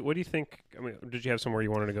 So what do you think? I mean, did you have somewhere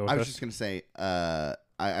you wanted to go with I was this? just going to say,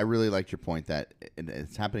 I really liked your point that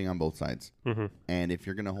it's happening on both sides. And if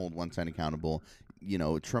you're going to hold one side accountable,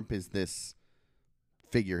 Trump is this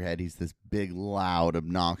figurehead. He's this big, loud,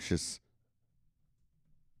 obnoxious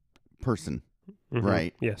person,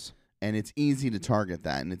 right? Yes. And it's easy to target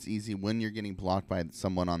that, and it's easy when you're getting blocked by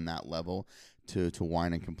someone on that level to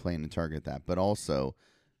whine and complain and target that. But also,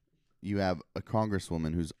 you have a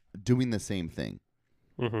congresswoman who's doing the same thing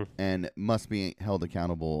and must be held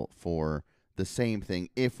accountable for the same thing.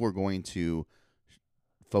 If we're going to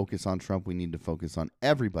focus on Trump, we need to focus on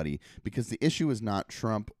everybody, because the issue is not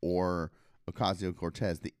Trump or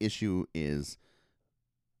Ocasio-Cortez. The issue is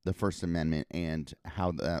the First Amendment and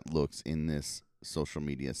how that looks in this social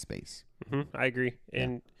media space. I agree.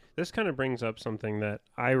 And this kind of brings up something that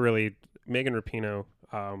Megan Rapinoe,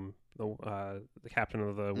 the captain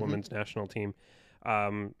of the women's national team,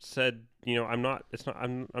 said, I'm not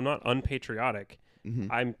unpatriotic.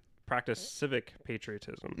 I'm practice civic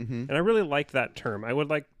patriotism. And I really like that term. I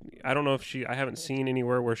don't know if I haven't seen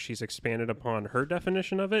anywhere where she's expanded upon her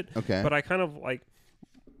definition of it. Okay. But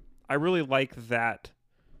I really like that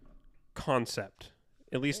concept,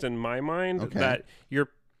 at least in my mind, that you're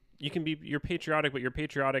patriotic, but you're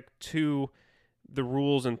patriotic to the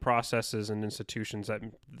rules and processes and institutions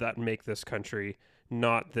that make this country,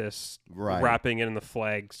 not this wrapping it in the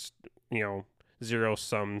flags,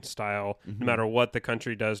 zero-sum style. No matter what the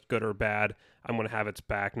country does, good or bad, I'm going to have its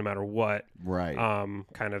back no matter what. Right.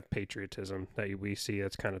 Kind of patriotism that we see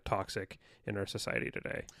that's kind of toxic in our society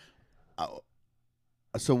today.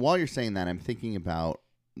 So while you're saying that, I'm thinking about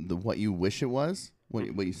what you wish it was,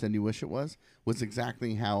 what you said you wish it was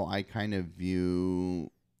exactly how I kind of view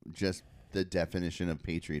just the definition of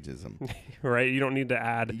patriotism. Right? You don't need to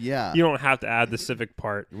add. Yeah. You don't have to add the civic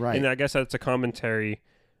part. Right. And I guess that's a commentary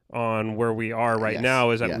on where we are right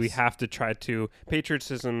now, is that we have to try to.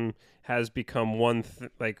 Patriotism has become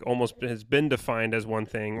almost has been defined as one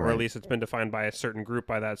thing, or at least it's been defined by a certain group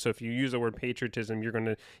by that. So if you use the word patriotism,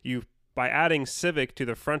 by adding civic to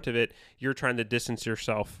the front of it, you're trying to distance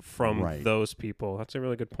yourself from those people. That's a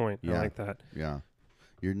really good point. I like that. Yeah.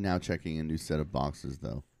 You're now checking a new set of boxes,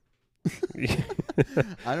 though.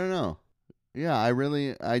 I don't know. Yeah,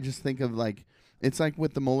 I just think of it's like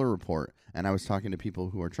with the Mueller report, and I was talking to people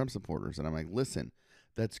who are Trump supporters, and I'm like, listen,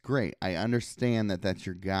 that's great. I understand that that's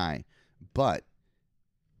your guy, but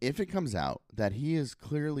if it comes out that he is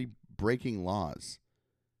clearly breaking laws,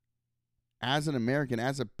 as an American,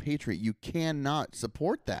 as a patriot, you cannot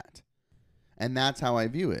support that. And that's how I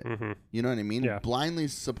view it. You know what I mean? Yeah. Blindly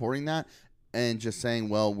supporting that and just saying,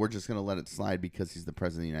 well, we're just going to let it slide because he's the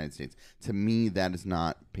president of the United States. To me, that is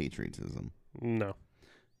not patriotism. No.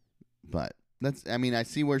 But I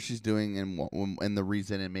see where she's doing and the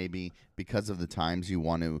reason, and maybe because of the times you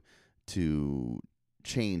want to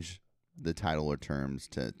change the title or terms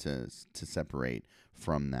to separate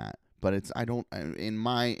from that. But in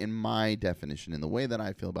my definition, in the way that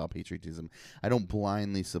I feel about patriotism, I don't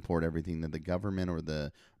blindly support everything that the government or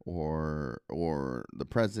the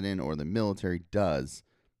president or the military does,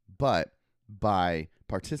 but by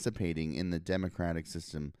participating in the democratic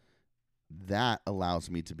system, that allows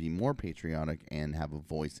me to be more patriotic and have a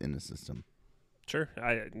voice in the system. Sure.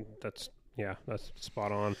 That's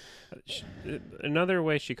spot on. Another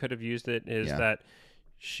way she could have used it is that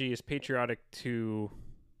she is patriotic to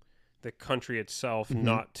the country itself,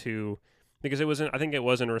 not to because it wasn't. I think it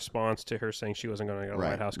was in response to her saying she wasn't going to go to the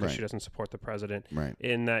Right, White House because she right. doesn't support the president. Right.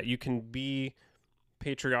 In that you can be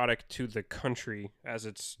patriotic to the country as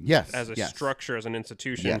its Yes, as a yes. structure, as an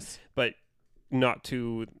institution, Yes. but not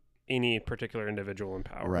to any particular individual in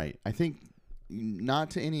power. Right. I think not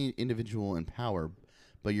to any individual in power,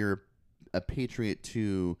 but you're a patriot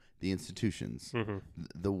to the institutions.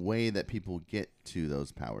 The way that people get to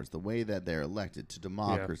those powers, the way that they're elected, to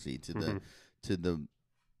democracy, to the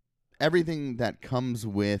everything that comes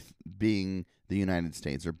with being the United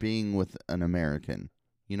States or being with an American.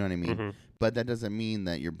 You know what I mean? But that doesn't mean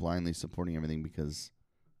that you're blindly supporting everything, because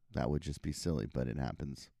that would just be silly, but it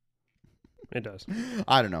happens. It does.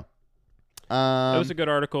 I don't know. It was a good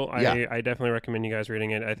article. yeah. I definitely recommend you guys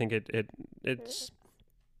reading it. I think it's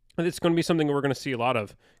going to be something we're going to see a lot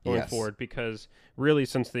of going Yes. forward, because really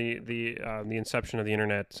since the inception of the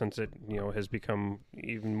internet, since it has become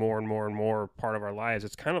even more and more and more part of our lives,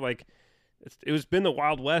 it's kind of like it was been the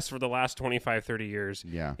Wild West for the last 25, 30 years.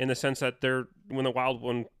 Yeah. In the sense that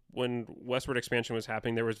when westward expansion was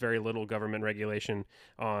happening, there was very little government regulation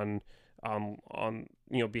on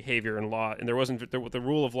behavior and law, and there wasn't the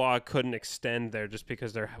rule of law couldn't extend there, just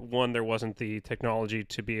because there wasn't the technology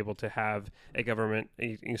to be able to have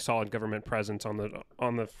a solid government presence on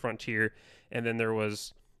the frontier, and then there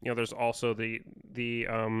was there's also the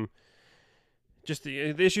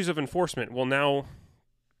issues of enforcement. Well, now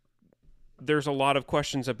there's a lot of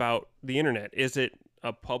questions about the internet. Is it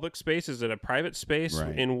a public space? Is it a private space?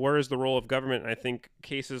 Right. And where is the role of government? And I think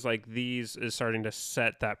cases like these is starting to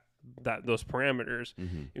set those parameters.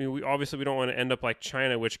 I mean, we don't want to end up like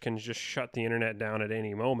China, which can just shut the internet down at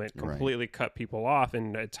any moment, completely cut people off,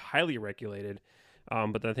 and it's highly regulated.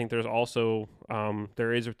 But I think there's also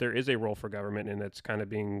there is a role for government, and it's kind of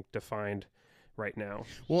being defined right now.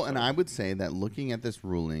 Well, and I would say that looking at this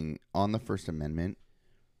ruling on the First Amendment,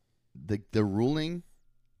 the ruling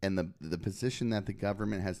and the position that the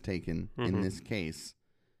government has taken in this case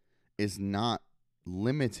is not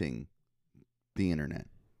limiting the internet.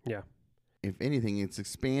 Yeah. If anything, it's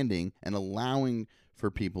expanding and allowing for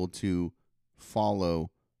people to follow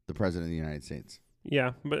the President of the United States.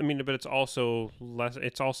 Yeah, but it's also less.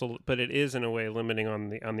 But it is in a way limiting on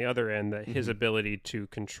the other end that his ability to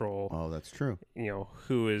control. Oh, that's true.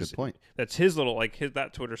 Who is Good point. That's his little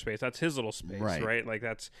that Twitter space. That's his little space, Right. right? Like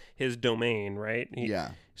that's his domain, right?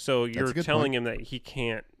 Yeah. So That's you're a good telling point. him that he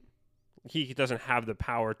can't. He doesn't have the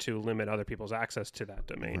power to limit other people's access to that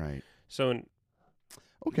domain. Right. So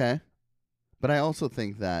Okay. But I also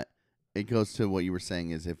think that it goes to what you were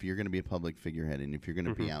saying, is if you're going to be a public figurehead and if you're going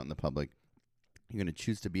to be out in the public, you're going to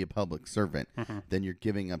choose to be a public servant, then you're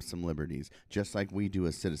giving up some liberties, just like we do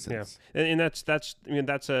as citizens. Yeah, and that's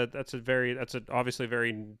obviously a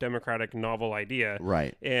very democratic, novel idea,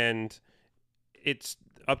 Right. And it's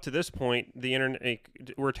up to this point, the internet,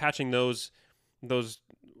 we're attaching those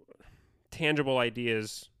tangible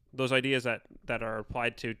ideas, those ideas that are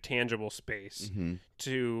applied to tangible space,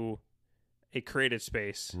 to a created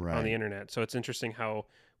space on Right. the internet. So it's interesting how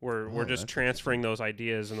we're just that's transferring those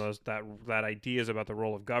ideas and that ideas about the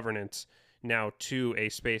role of governance now to a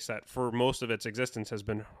space that for most of its existence has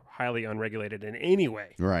been highly unregulated in any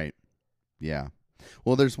way. Right. Yeah.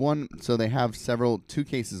 Well, there's one. So they have two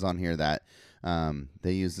cases on here that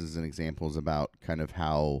they use as an examples about kind of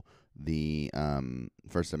how the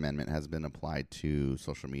First Amendment has been applied to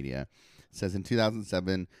social media. It says in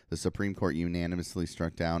 2007, the Supreme Court unanimously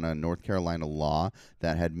struck down a North Carolina law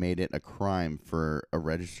that had made it a crime for a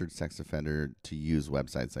registered sex offender to use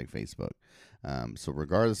websites like Facebook. So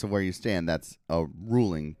regardless of where you stand, that's a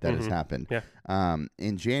ruling that has happened. Yeah.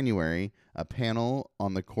 In January, a panel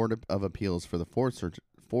on the Court of Appeals for the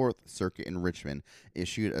Fourth Circuit in Richmond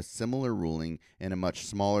issued a similar ruling in a much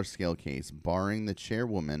smaller scale case, barring the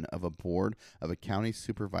chairwoman of a board of a county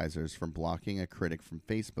supervisors from blocking a critic from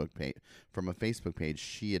a Facebook page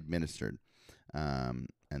she administered. And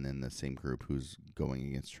then the same group who's going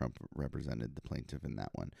against Trump represented the plaintiff in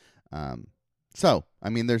that one. So, I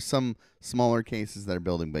mean, there's some smaller cases that are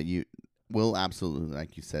building, but you will absolutely,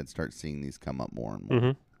 like you said, start seeing these come up more and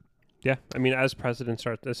more. Yeah, I mean, as precedents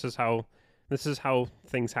start, this is how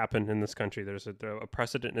things happen in this country. There's a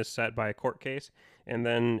precedent is set by a court case, and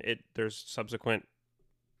then there's subsequent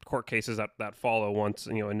court cases that follow once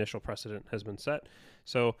initial precedent has been set.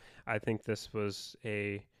 So I think this was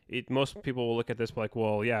most people will look at this like,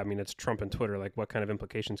 well, yeah, I mean, it's Trump and Twitter. Like, what kind of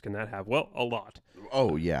implications can that have? Well, a lot.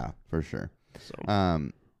 Oh yeah, for sure.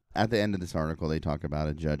 So. At the end of this article, they talk about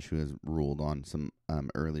a judge who has ruled on some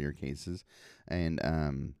earlier cases, and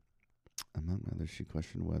among others, she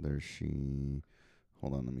questioned whether she.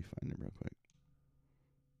 Hold on, let me find it real quick.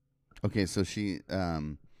 Okay, so she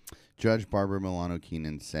Judge Barbara Milano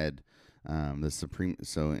Keenan said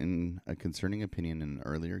in a concerning opinion in an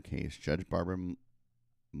earlier case, Judge Barbara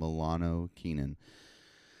Milano Keenan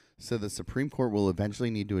said the Supreme Court will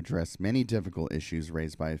eventually need to address many difficult issues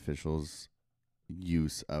raised by officials'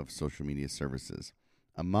 use of social media services.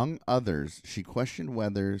 Among others, she questioned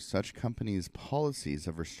whether such companies' policies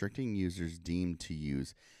of restricting users deemed to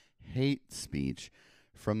use hate speech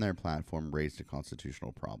from their platform raised a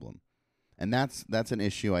constitutional problem. And that's an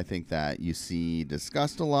issue I think that you see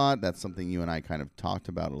discussed a lot. That's something you and I kind of talked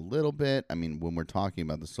about a little bit. I mean, when we're talking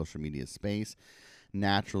about the social media space,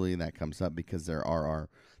 naturally that comes up because there are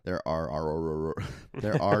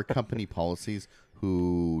company policies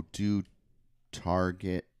who do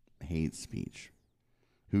target hate speech,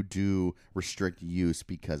 who do restrict use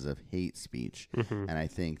because of hate speech. And I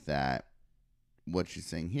think that what she's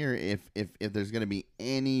saying here, if there's going to be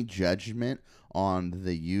any judgment on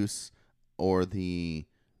the use or the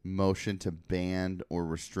motion to ban or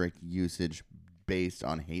restrict usage based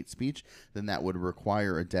on hate speech, then that would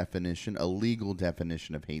require a legal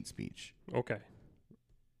definition of hate speech. Okay.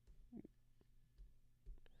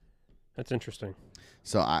 That's interesting.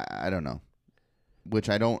 So I don't know. Which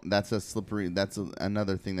I don't, that's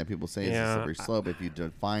another thing that people say is a slippery slope. If you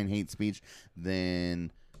define hate speech,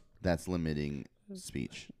 then that's limiting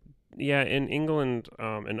speech. Yeah, in England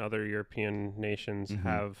and other European nations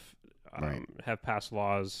have passed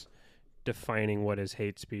laws defining what is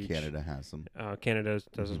hate speech. Canada has them. Canada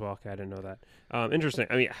does as well. Okay, I didn't know that. Interesting.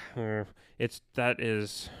 I mean, it's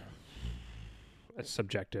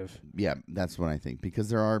subjective. Yeah, that's what I think. Because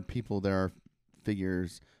there are people, there are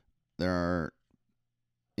figures, there are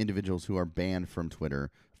individuals who are banned from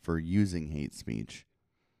Twitter for using hate speech.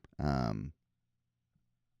 And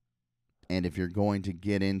if you're going to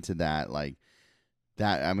get into that, like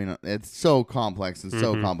that, I mean, it's so complex and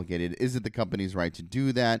so complicated. Is it the company's right to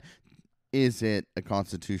do that? Is it a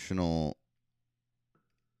constitutional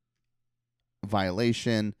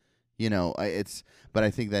violation? You know, but I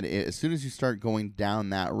think that as soon as you start going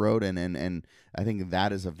down that road, and I think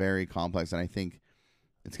that is a very complex, and I think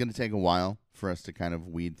it's going to take a while for us to kind of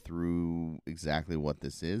weed through exactly what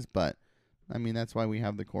this is. But I mean, that's why we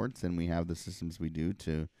have the courts and we have the systems we do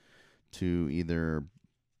to either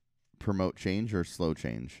promote change or slow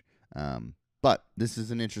change. But this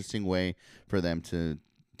is an interesting way for them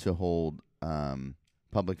to hold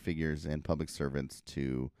public figures and public servants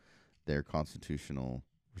to their constitutional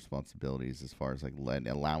responsibilities as far as like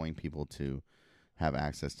allowing people to have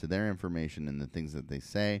access to their information and the things that they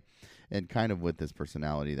say. And kind of with this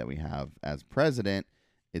personality that we have as president,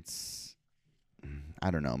 it's,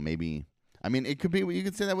 I don't know, maybe, I mean, it could be, you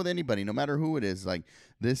could say that with anybody, no matter who it is. Like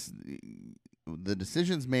this, the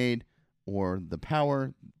decisions made or the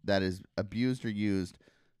power that is abused or used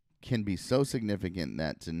can be so significant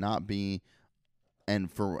that to not be,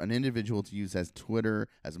 and for an individual to use as Twitter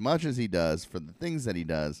as much as he does for the things that he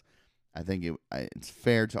does, I think it's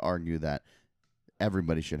fair to argue that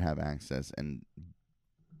everybody should have access and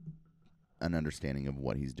an understanding of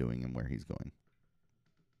what he's doing and where he's going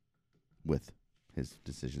with his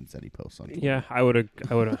decisions that he posts on Twitter. Yeah, I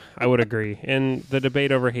would agree. And the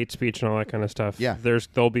debate over hate speech and all that kind of stuff. Yeah,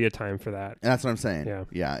 there'll be a time for that. And that's what I'm saying.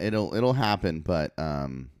 Yeah, it'll happen, but I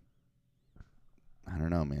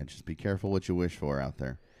don't know, man. Just be careful what you wish for out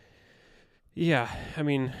there. Yeah, I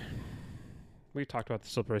mean, we talked about the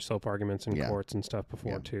slippery slope arguments in courts and stuff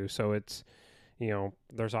before too. So it's,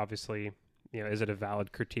 there's obviously, is it a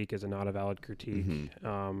valid critique? Is it not a valid critique?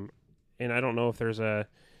 And I don't know if it's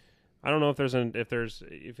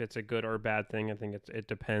a good or bad thing. I think it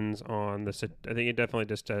depends on I think it definitely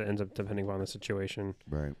just ends up depending on the situation.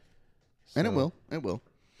 Right. So. And it will.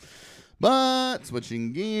 But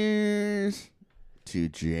switching gears to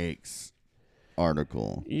Jake's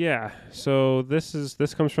article. Yeah. So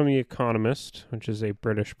this comes from The Economist, which is a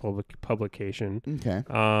British publication. Okay.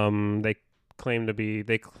 They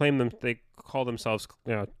call themselves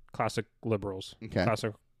classic liberals. Okay.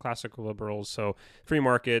 Classic liberals, so free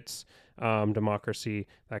markets, democracy,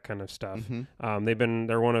 that kind of stuff.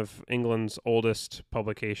 They're one of England's oldest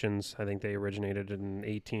publications. I think they originated in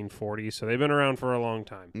 1840, so they've been around for a long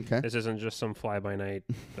time. Okay. This isn't just some fly-by-night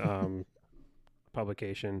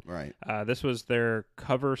publication. Right. This was their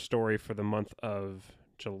cover story for the month of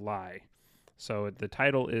July. So the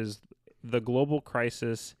title is "The Global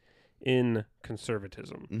Crisis in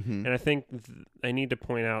Conservatism," and I think I need to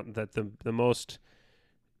point out that the most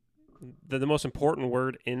important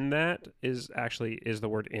word in that is the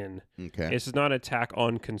word "in." Okay. This is not an attack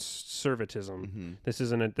on conservatism. This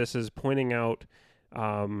is pointing out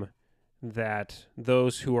that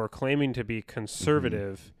those who are claiming to be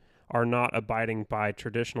conservative are not abiding by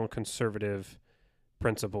traditional conservative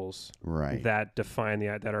principles Right. that define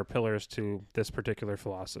that are pillars to this particular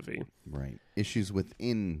philosophy. Right. Issues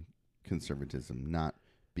within conservatism, not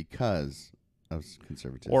because of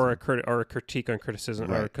conservatism. Or a critique on criticism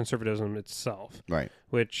or Right. conservatism itself. Right.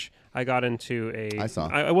 Which I got into I saw.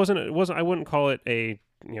 I wouldn't call it a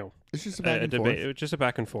It's just a back and debate. forth. It was just a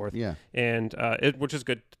back and forth. Yeah. And which is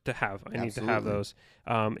good to have. I need to have Absolutely. those.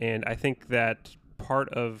 And I think that part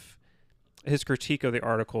of his critique of the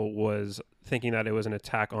article was thinking that it was an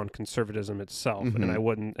attack on conservatism itself,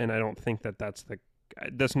 Mhm. and I don't think that that's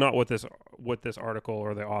not what this article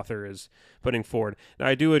or the author is putting forward. Now,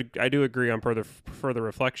 I do agree on further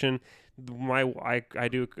reflection. I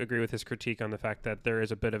do agree with his critique on the fact that there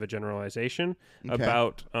is a bit of a generalization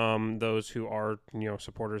about those who are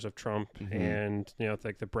supporters of Trump and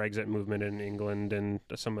like the Brexit movement in England and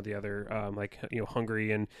some of the other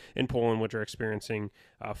Hungary and Poland, which are experiencing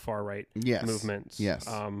far right movements. Yes.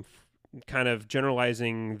 Kind of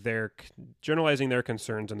generalizing their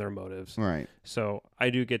concerns and their motives. Right. So I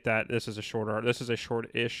do get that. This is a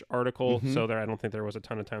short-ish article, so I don't think there was a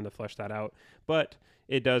ton of time to flesh that out. But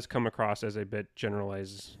it does come across as a bit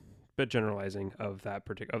generalizing of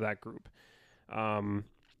that group.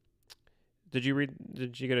 Did you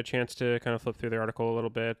get a chance to kind of flip through the article a little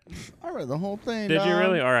bit? I read the whole thing. Did you dog.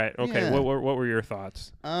 really? All right. Okay. Yeah. What were your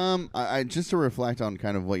thoughts? I just to reflect on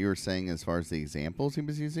kind of what you were saying as far as the examples he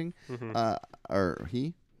was using, or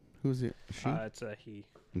he, who's it? She. It's a he.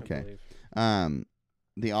 Okay. I believe.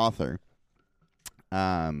 The author.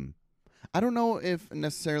 I don't know if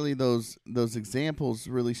necessarily those examples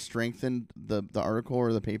really strengthened the article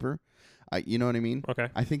or the paper. You know what I mean? Okay.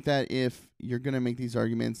 I think that if you're gonna make these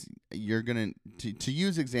arguments, you're gonna to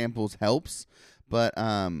use examples helps, but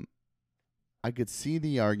I could see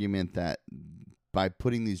the argument that by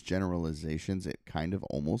putting these generalizations, it kind of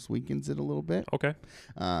almost weakens it a little bit. Okay.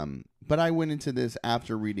 But I went into this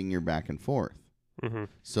after reading your back and forth. Mm-hmm.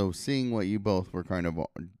 So seeing what you both were kind of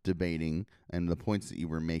debating and the points that you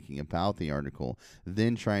were making about the article,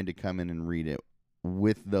 then trying to come in and read it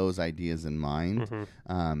with those ideas in mind.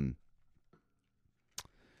 Mm-hmm.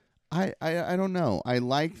 I don't know. I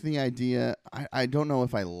like the idea. I don't know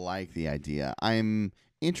if I like the idea. I'm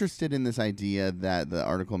interested in this idea that the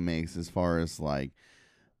article makes as far as like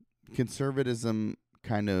conservatism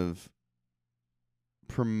kind of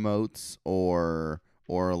promotes or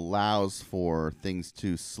allows for things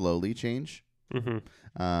to slowly change.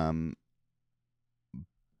 Mm-hmm.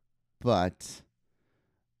 But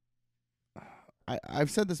I've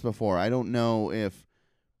said this before. I don't know if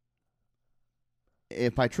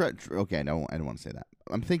I try. Okay, I don't want to say that.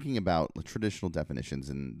 I'm thinking about traditional definitions,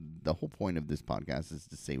 and the whole point of this podcast is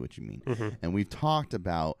to say what you mean. Mm-hmm. And we've talked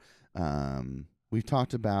about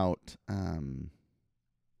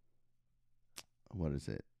what is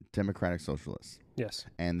it? Democratic socialists. Yes.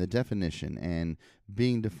 And the definition and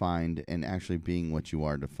being defined and actually being what you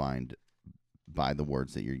are defined by the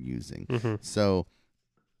words that you're using. Mm-hmm. So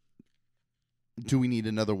do we need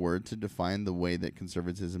another word to define the way that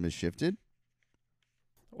conservatism is shifted?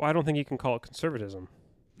 Well, I don't think you can call it conservatism.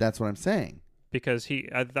 That's what I'm saying. Because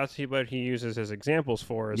that's what he uses as examples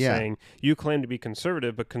for is Yeah. saying you claim to be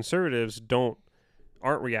conservative, but conservatives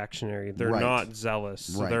aren't reactionary. They're Right. not zealous.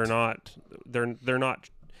 Right. They're not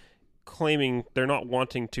claiming. They're not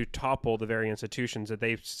wanting to topple the very institutions that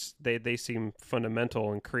they seem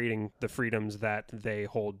fundamental in creating the freedoms that they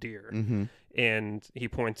hold dear. Mm-hmm. And he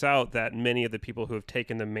points out that many of the people who have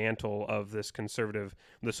taken the mantle of the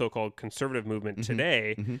so-called conservative movement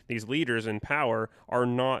today, these leaders in power, are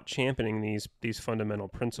not championing these fundamental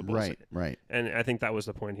principles. Right. And I think that was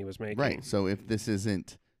the point he was making. Right. So if this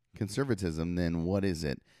isn't conservatism, then what is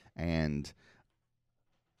it? And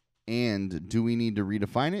do we need to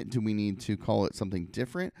redefine it? Do we need to call it something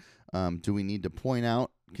different? Do we need to point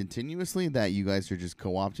out continuously that you guys are just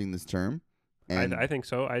co-opting this term? And I think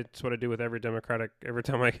so. That's what I do with every time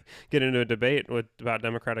I get into a debate about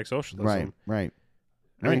democratic socialism. Right.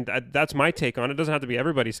 I mean, that's my take on it. It doesn't have to be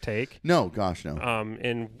everybody's take. No, gosh, no.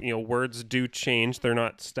 And words do change. They're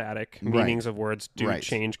not static. Meanings of words do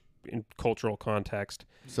change in cultural context.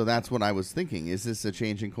 So that's what I was thinking. Is this a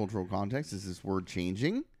change in cultural context? Is this word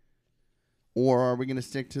changing? Or are we going to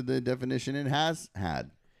stick to the definition it has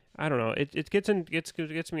had? I don't know. It gets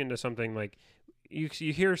me into something like you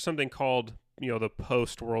hear something called the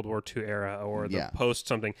post World War II era or the post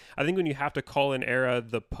something. I think when you have to call an era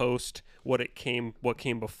the post what came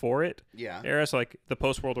before it era, so like the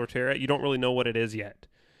post World War II era, you don't really know what it is yet.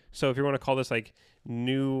 So if you want to call this like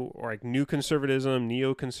new conservatism,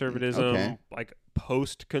 neoconservatism, like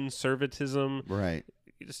post conservatism, right?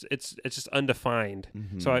 it's just undefined.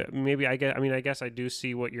 So I guess I do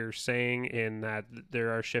see what you're saying in that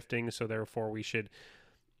there are shifting. So therefore we should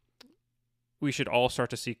all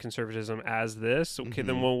start to see conservatism as this. Okay,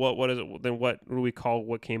 then what is it? Then what do we call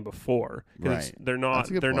what came before? Right. They're not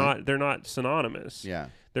synonymous. Yeah.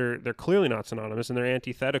 They're clearly not synonymous, and they're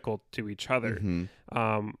antithetical to each other.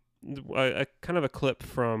 A kind of a clip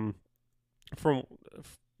from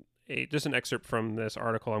just an excerpt from this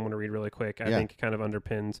article I'm going to read really quick. I think kind of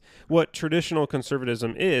underpins what traditional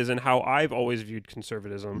conservatism is and how I've always viewed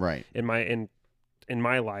conservatism in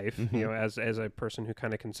my life, you know, as a person who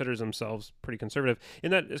kind of considers themselves pretty conservative.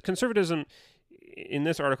 In that conservatism, in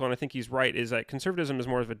this article, and I think he's right, is that conservatism is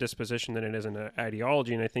more of a disposition than it is an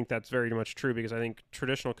ideology, and I think that's very much true because I think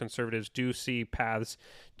traditional conservatives do see paths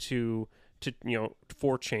to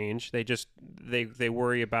for change. They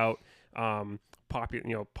worry about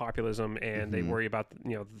populism, and they worry about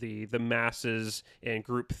the masses and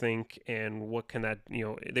groupthink, and what can that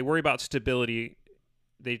they worry about stability.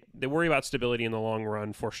 They worry about stability in the long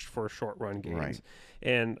run for short run gains. Right.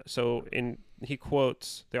 And so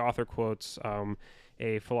the author quotes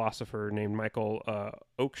a philosopher named Michael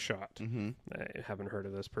Oakeshott. I haven't heard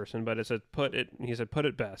of this person, but he said, put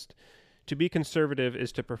it best. To be conservative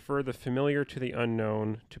is to prefer the familiar to the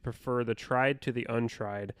unknown, to prefer the tried to the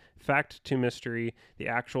untried, fact to mystery, the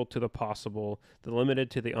actual to the possible, the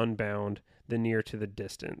limited to the unbound, the near to the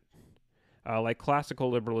distant. Like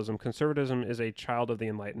classical liberalism, conservatism is a child of the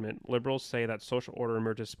Enlightenment. Liberals say that social order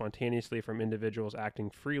emerges spontaneously from individuals acting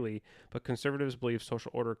freely, but conservatives believe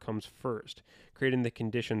social order comes first, creating the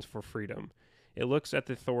conditions for freedom. It looks at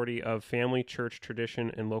the authority of family, church,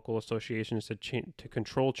 tradition, and local associations to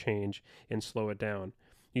control change and slow it down.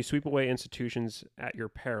 You sweep away institutions at your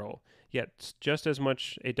peril, yet just as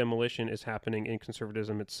much a demolition is happening in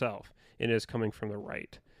conservatism itself. It is coming from the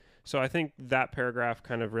right. So I think that paragraph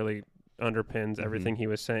kind of really underpins everything he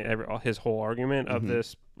was saying, his whole argument of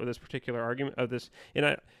this particular argument of this. And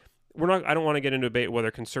I don't want to get into a debate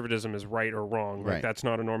whether conservatism is right or wrong. Like that's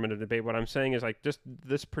not a normative debate. What I'm saying is like just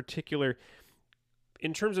this particular,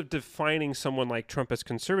 in terms of defining someone like Trump as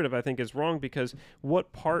conservative, I think is wrong, because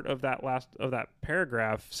what part of that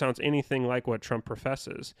paragraph sounds anything like what Trump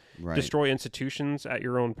professes? Right. Destroy institutions at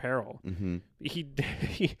your own peril. He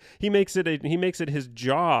makes it his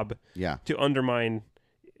job to undermine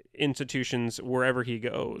institutions wherever he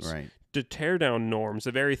goes, to tear down norms,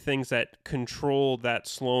 the very things that control that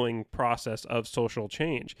slowing process of social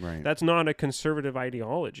change. That's not a conservative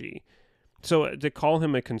ideology. So to call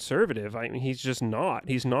him a conservative, I mean, he's not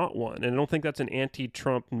one. And I don't think that's an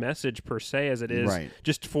anti-Trump message per se, as it is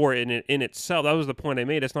just for in itself. That was the point I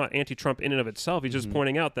made. It's not anti-Trump in and of itself. He's just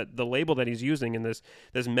pointing out that the label that he's using in this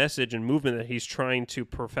message and movement that he's trying to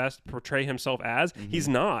portray himself as, he's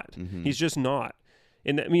not. He's just not.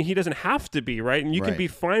 And I mean, he doesn't have to be, right? And you can be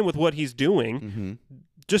fine with what he's doing.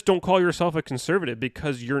 Just don't call yourself a conservative,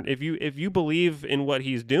 because if you believe in what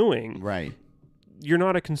he's doing, you're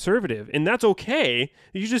not a conservative, and that's okay.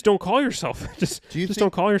 You just don't call yourself.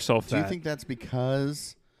 Don't call yourself that. Do you think that's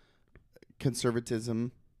because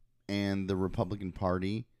conservatism and the Republican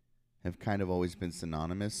Party have kind of always been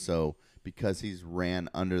synonymous? So because he's ran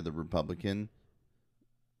under the Republicans,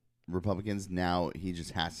 now he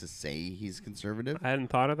just has to say he's conservative? I hadn't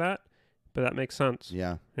thought of that, but that makes sense.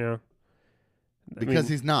 Yeah. Because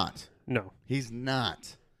he's not. No. He's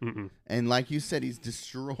not. And like you said, he's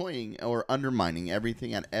destroying or undermining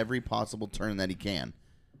everything at every possible turn that he can.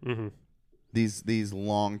 These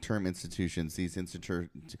long-term institutions, I think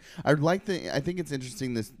it's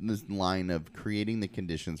interesting, this line of creating the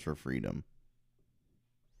conditions for freedom.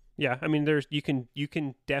 Yeah, I mean, you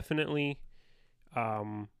can definitely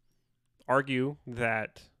argue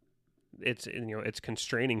that it's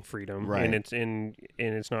constraining freedom, and it's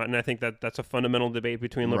not. And I think that's a fundamental debate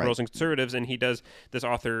between liberals and conservatives. And this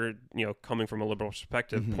author, coming from a liberal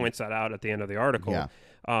perspective, points that out at the end of the article,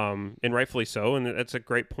 and rightfully so. And that's a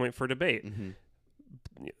great point for debate.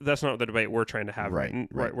 That's not the debate we're trying to have right.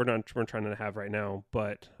 We're trying to have right now,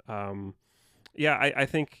 but. I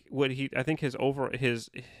think his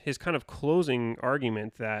kind of closing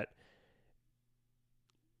argument that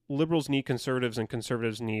liberals need conservatives and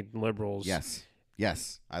conservatives need liberals.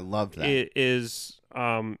 Yes, I loved that. It is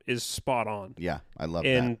spot on. Yeah, I love that.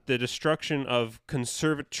 And the destruction of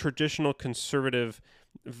traditional conservative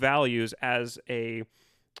values as a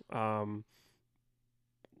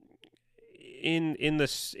in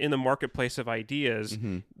the marketplace of ideas.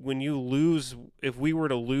 If we were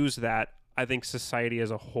to lose that, I think society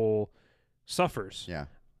as a whole suffers. Yeah.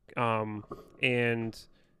 And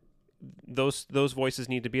those voices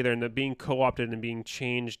need to be there, and they're being co-opted and being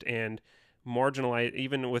changed and marginalized,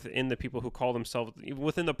 even within the people who call themselves, even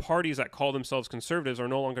within the parties that call themselves conservatives are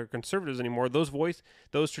no longer conservatives anymore. Those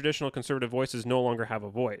traditional conservative voices no longer have a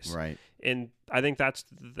voice. Right. And I think that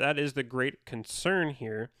is the great concern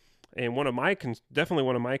here. And one of my, definitely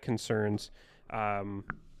one of my concerns, I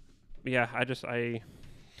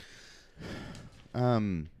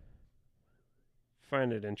find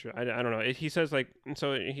it interesting. I don't know. He says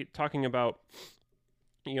talking about,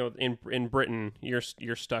 in Britain,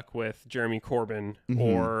 you're stuck with Jeremy Corbyn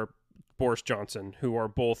or Boris Johnson, who are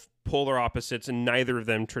both polar opposites, and neither of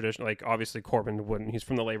them traditional. Like obviously Corbyn wouldn't. He's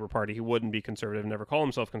from the Labour Party. He wouldn't be conservative. Never call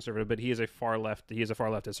himself conservative. But he is a far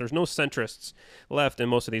leftist. There's no centrists left in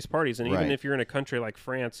most of these parties. And even if you're in a country like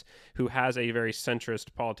France, who has a very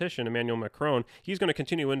centrist politician, Emmanuel Macron, he's going to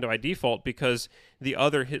continue into by default because the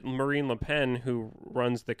other Marine Le Pen, who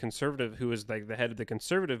runs the conservative, who is like the head of the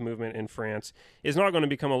conservative movement in France, is not going to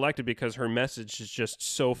become elected because her message is just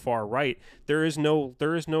so far right. There is no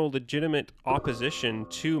legitimate opposition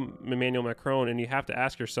to Emmanuel Macron, and you have to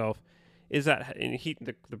ask yourself, is that, and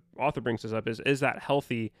the author brings this up, is that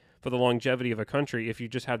healthy for the longevity of a country if you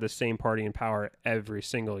just have the same party in power every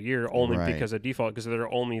single year only because of default, because they're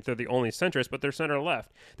the only centrist, but they're center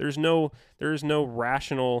left. There is no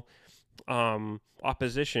rational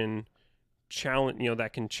opposition challenge,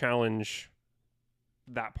 that can challenge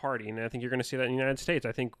that party. And I think you're going to see that in the United States.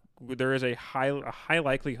 I think there is a high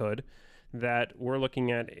likelihood that we're looking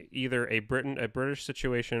at either a British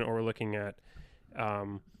situation, or we're looking at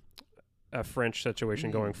a French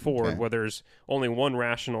situation going forward, where there's only one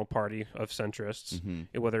rational party of centrists,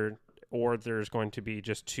 or there's going to be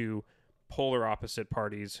just two polar opposite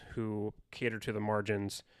parties who cater to the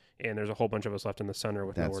margins, and there's a whole bunch of us left in the center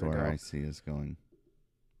with nowhere to go. That's where I see us going.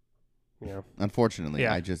 Yeah. Unfortunately,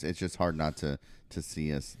 it's just hard not to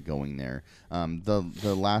see us going there.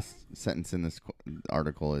 The last sentence in this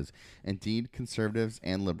article is, indeed, conservatives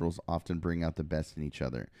and liberals often bring out the best in each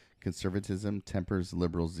other. Conservatism tempers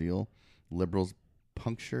liberal zeal. Liberals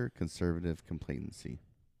puncture conservative complacency.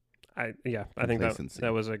 I think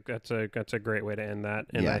that's a great way to end that,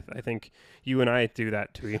 and I think you and I do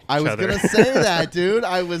that to each other. I was gonna say that, dude.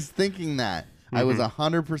 I was thinking that. I was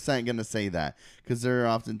 100% going to say that, because there are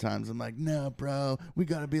often times I'm like, no, bro, we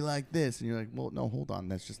got to be like this. And you're like, well, no, hold on.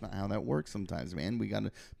 That's just not how that works sometimes, man. We got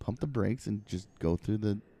to pump the brakes and just go through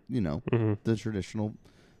the, the traditional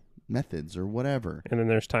methods or whatever. And then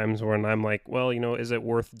there's times when I'm like, well, is it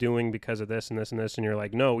worth doing because of this and this and this? And you're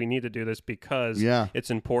like, no, we need to do this because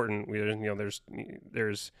it's important.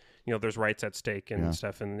 There's rights at stake and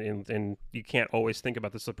stuff. And you can't always think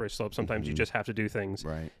about the slippery slope. Sometimes you just have to do things.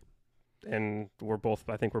 Right. And I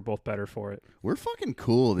think we're both better for it. We're fucking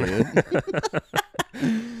cool, dude.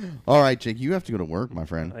 All right, Jake, you have to go to work, my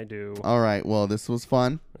friend. I do. All right. Well, this was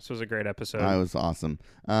fun. This was a great episode. It was awesome.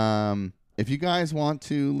 If you guys want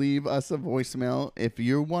to leave us a voicemail, if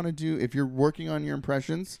you're working on your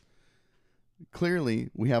impressions,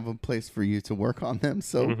 clearly we have a place for you to work on them.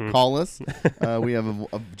 So call us. We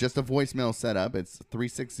have just a voicemail set up. It's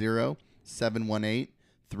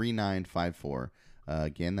 360-718-3954.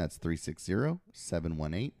 Again, that's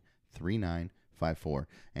 360-718-3954.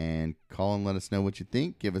 And call and let us know what you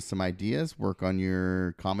think. Give us some ideas. Work on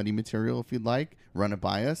your comedy material if you'd like. Run it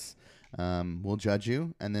by us. We'll judge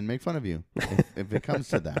you and then make fun of you if it comes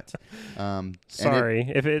to that. Sorry.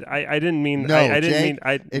 I didn't mean... No, I didn't Jake,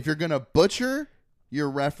 mean... if you're going to butcher your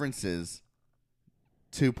references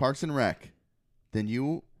to Parks and Rec,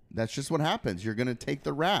 then that's just what happens. You're going to take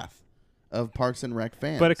the wrath of Parks and Rec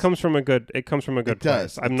fans. But it comes from a good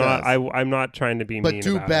place. I'm not trying to be mean. But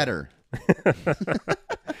do about better.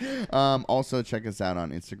 Also check us out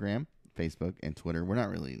on Instagram, Facebook, and Twitter.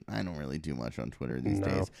 I don't really do much on Twitter these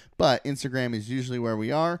days. But Instagram is usually where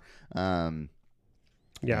we are. I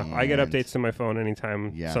get updates to my phone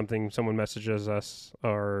anytime someone messages us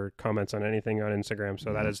or comments on anything on Instagram.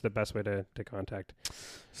 So that is the best way to contact.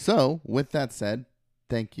 So with that said,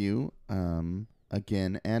 thank you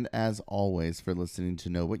again, and as always, for listening to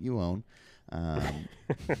Know What You Own. I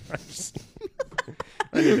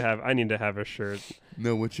need to have a shirt.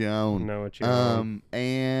 Know what you own. Know what you own.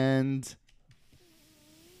 And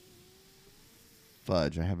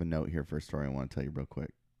fudge, I have a note here for a story I want to tell you real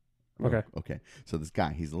quick. Okay. So this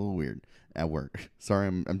guy, he's a little weird at work. Sorry,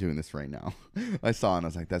 I'm doing this right now. I saw it and I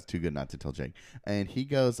was like, that's too good not to tell Jake. And he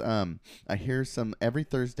goes, I hear every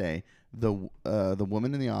Thursday, the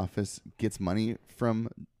woman in the office gets money from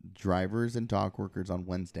drivers and dock workers on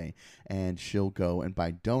Wednesday, and she'll go and buy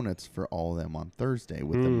donuts for all of them on Thursday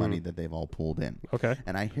with the money that they've all pulled in. Okay.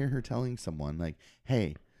 And I hear her telling someone like,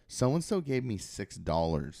 hey, so-and-so gave me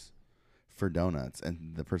 $6 for donuts.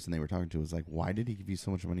 And the person they were talking to was like, why did he give you so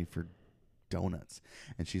much money for donuts.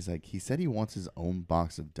 And she's like, he said he wants his own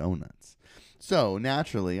box of donuts. So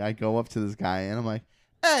naturally, I go up to this guy and I'm like,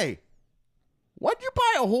 hey, why'd you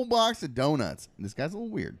buy a whole box of donuts? And this guy's a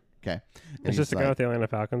little weird. Okay. And Is this the like, guy with the Atlanta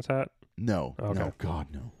Falcons hat? No. Okay. No, God,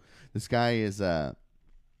 no. This guy is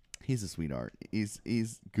he's a sweetheart.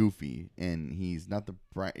 He's goofy and he's not the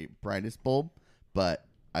brightest bulb, but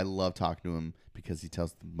I love talking to him because he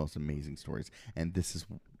tells the most amazing stories, and this is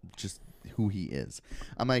just who he is.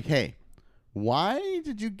 I'm like, hey, why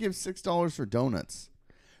did you give $6 for donuts?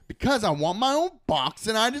 Because I want my own box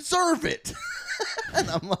and I deserve it. And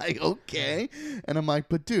I'm like, okay. And I'm like,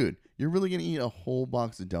 but dude, you're really going to eat a whole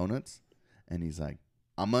box of donuts? And he's like,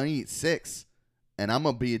 I'm going to eat 6 and I'm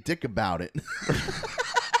going to be a dick about it.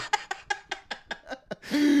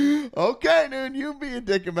 Okay, dude, you be a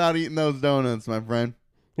dick about eating those donuts, my friend.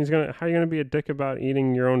 How are you gonna be a dick about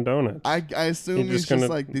eating your own donuts? I assume he's just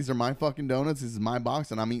like, these are my fucking donuts. This is my box,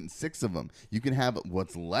 and I'm eating 6 of them. You can have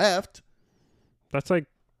what's left. That's like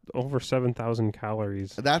over 7,000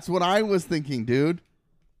 calories. That's what I was thinking, dude.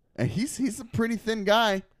 And he's a pretty thin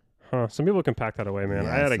guy. Huh? Some people can pack that away, man.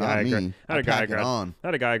 Yeah, I had a it's not guy. me. I had I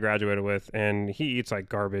a guy I graduated with, and he eats like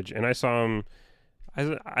garbage. And I saw him.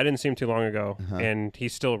 I didn't see him too long ago, and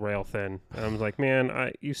he's still rail thin. And I was like,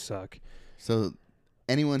 man, you suck. So,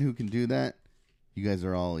 anyone who can do that, you guys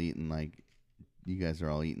are all eating like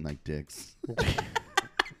dicks.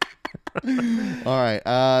 All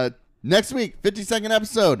right. Next week, 52nd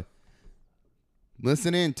episode.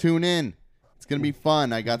 Listen in, tune in. It's gonna be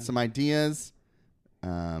fun. I got some ideas.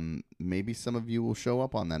 Maybe some of you will show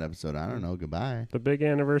up on that episode. I don't know. Goodbye. The big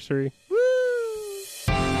anniversary.